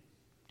communion?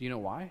 Do you know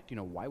why? Do you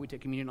know why we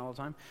take communion all the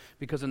time?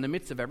 Because in the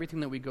midst of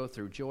everything that we go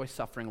through, joy,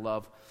 suffering,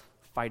 love,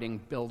 fighting,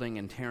 building,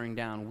 and tearing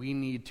down, we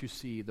need to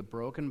see the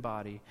broken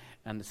body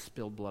and the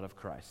spilled blood of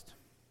Christ.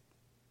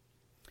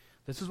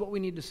 This is what we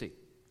need to see,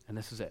 and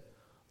this is it.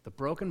 The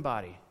broken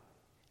body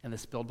and the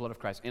spilled blood of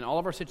Christ. In all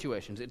of our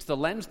situations, it's the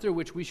lens through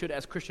which we should,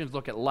 as Christians,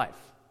 look at life.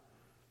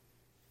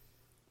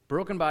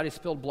 Broken body,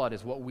 spilled blood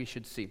is what we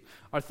should see.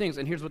 Are things,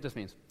 and here's what this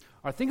means.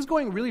 Are things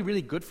going really,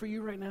 really good for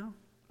you right now?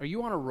 Are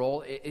you on a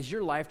roll? Is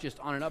your life just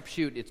on an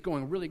upshoot? It's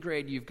going really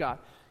great. You've got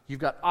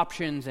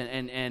options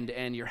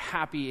and you're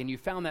happy and you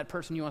found that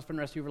person you want to spend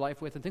the rest of your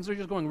life with and things are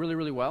just going really,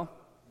 really well?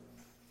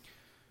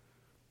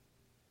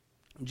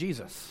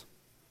 Jesus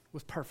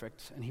was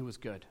perfect and he was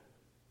good.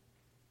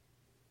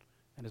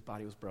 And his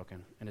body was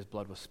broken and his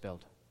blood was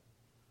spilled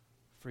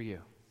for you.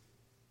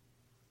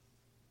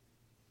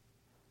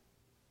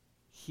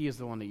 He is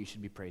the one that you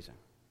should be praising.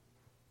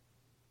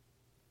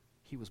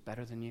 He was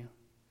better than you.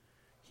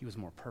 He was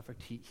more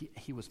perfect.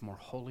 He was more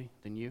holy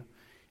than you.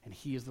 And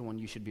he is the one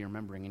you should be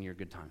remembering in your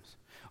good times.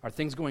 Are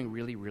things going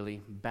really,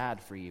 really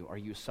bad for you? Are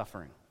you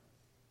suffering?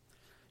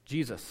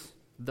 Jesus,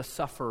 the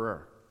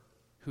sufferer,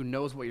 who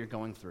knows what you're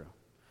going through.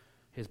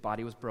 His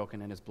body was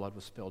broken and his blood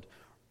was spilled.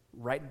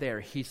 Right there,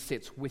 he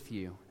sits with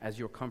you as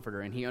your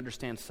comforter, and he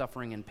understands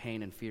suffering and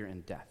pain and fear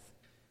and death.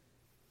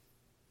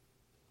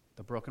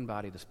 The broken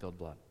body, the spilled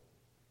blood.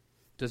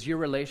 Do you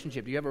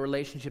have a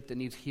relationship that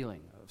needs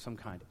healing of some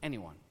kind?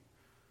 Anyone.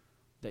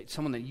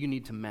 Someone that you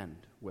need to mend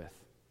with.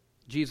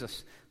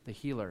 Jesus, the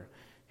healer,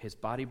 his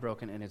body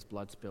broken and his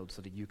blood spilled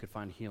so that you could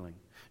find healing.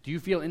 Do you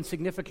feel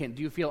insignificant?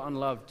 Do you feel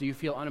unloved? Do you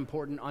feel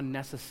unimportant,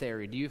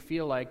 unnecessary? Do you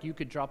feel like you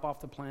could drop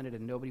off the planet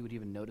and nobody would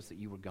even notice that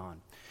you were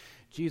gone?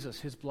 Jesus,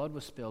 his blood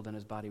was spilled and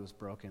his body was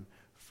broken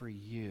for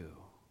you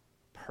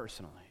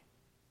personally.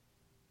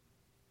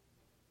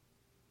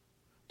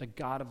 The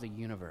God of the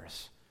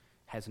universe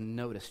has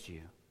noticed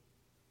you,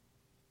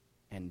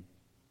 and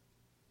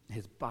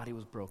his body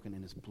was broken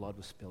and his blood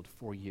was spilled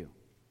for you.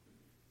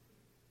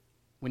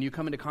 When you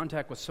come into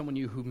contact with someone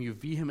whom you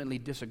vehemently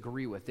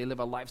disagree with, they live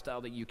a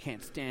lifestyle that you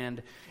can't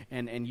stand,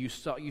 and you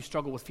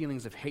struggle with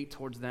feelings of hate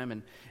towards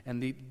them,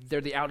 and they're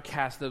the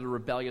outcast, they're the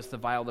rebellious, the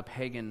vile, the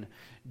pagan.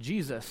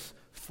 Jesus,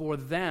 for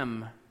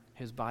them,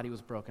 his body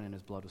was broken and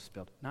his blood was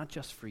spilled, not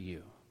just for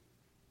you.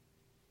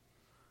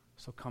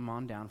 So come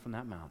on down from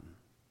that mountain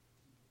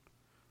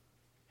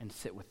and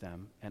sit with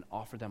them and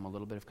offer them a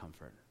little bit of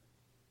comfort.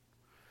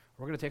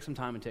 We're going to take some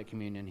time and take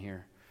communion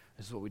here.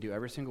 This is what we do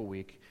every single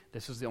week.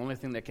 This is the only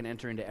thing that can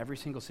enter into every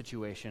single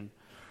situation.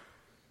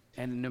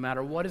 And no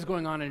matter what is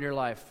going on in your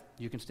life,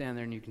 you can stand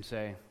there and you can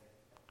say,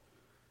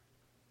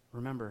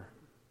 remember,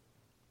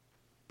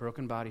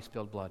 broken body,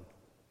 spilled blood.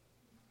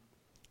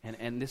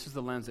 And this is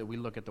the lens that we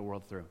look at the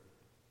world through.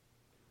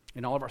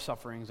 In all of our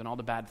sufferings and all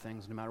the bad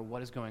things, no matter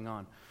what is going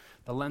on,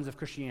 the lens of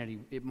Christianity,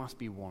 it must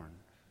be worn.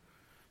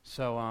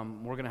 So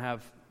we're going to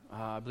have,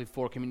 I believe,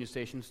 4 communion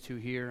stations, 2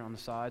 here on the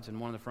sides and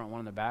 1 in the front, 1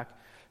 in the back.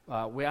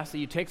 We ask that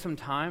you take some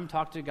time,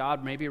 talk to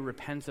God, maybe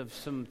repent of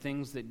some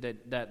things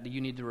that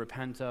you need to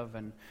repent of,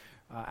 and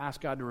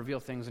ask God to reveal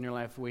things in your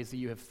life, ways that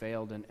you have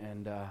failed,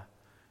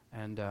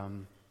 and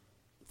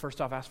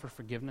first off, ask for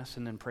forgiveness,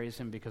 and then praise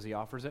him because he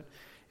offers it.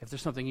 If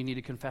there's something you need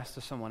to confess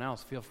to someone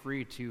else, feel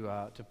free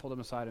to pull them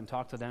aside and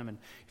talk to them. And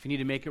if you need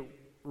to make a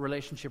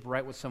relationship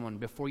right with someone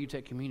before you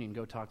take communion,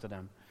 go talk to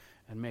them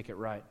and make it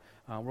right.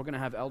 We're going to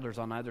have elders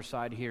on either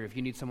side here. If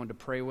you need someone to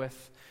pray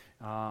with,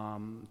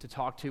 to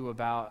talk to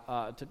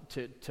about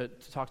to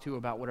talk to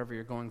about whatever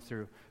you're going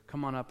through,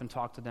 come on up and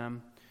talk to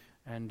them,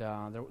 and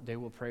they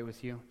will pray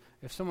with you.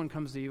 If someone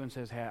comes to you and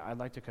says, "Hey, I'd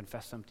like to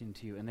confess something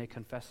to you," and they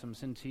confess some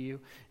sin to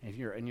you, and if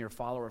you're a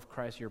follower of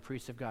Christ, you're a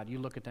priest of God, you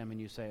look at them and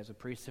you say, "As a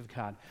priest of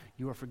God,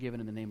 you are forgiven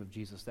in the name of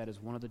Jesus." That is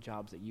one of the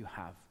jobs that you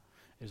have.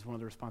 It is one of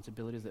the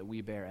responsibilities that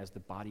we bear as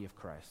the body of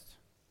Christ.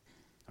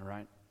 All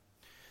right?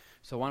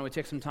 So why don't we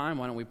take some time?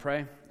 Why don't we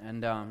pray?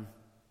 And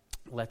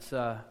let's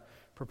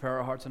prepare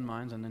our hearts and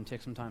minds, and then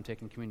take some time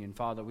taking communion.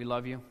 Father, we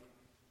love you.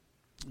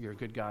 You're a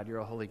good God. You're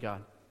a holy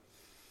God.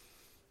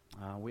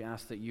 We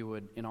ask that you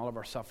would, in all of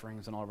our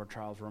sufferings and all of our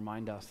trials,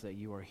 remind us that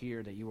you are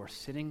here, that you are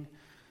sitting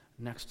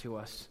next to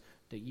us,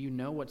 that you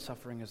know what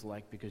suffering is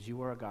like because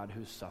you are a God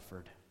who's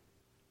suffered.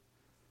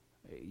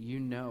 You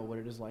know what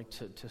it is like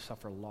to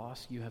suffer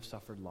loss. You have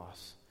suffered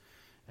loss.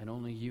 And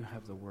only you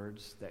have the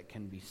words that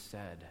can be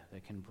said,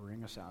 that can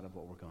bring us out of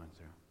what we're going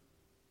through.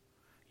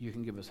 You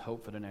can give us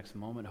hope for the next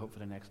moment, hope for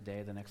the next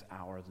day, the next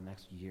hour, the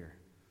next year.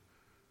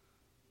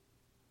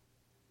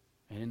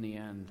 And in the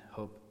end,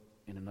 hope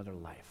in another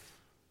life.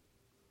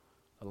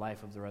 A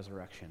life of the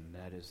resurrection.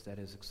 That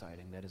is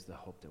exciting. That is the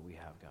hope that we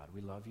have, God.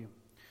 We love you.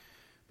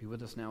 Be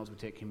with us now as we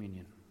take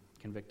communion.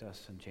 Convict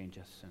us and change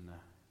us. And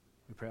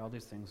we pray all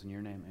these things in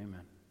your name.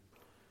 Amen.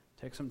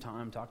 Take some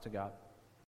time. Talk to God.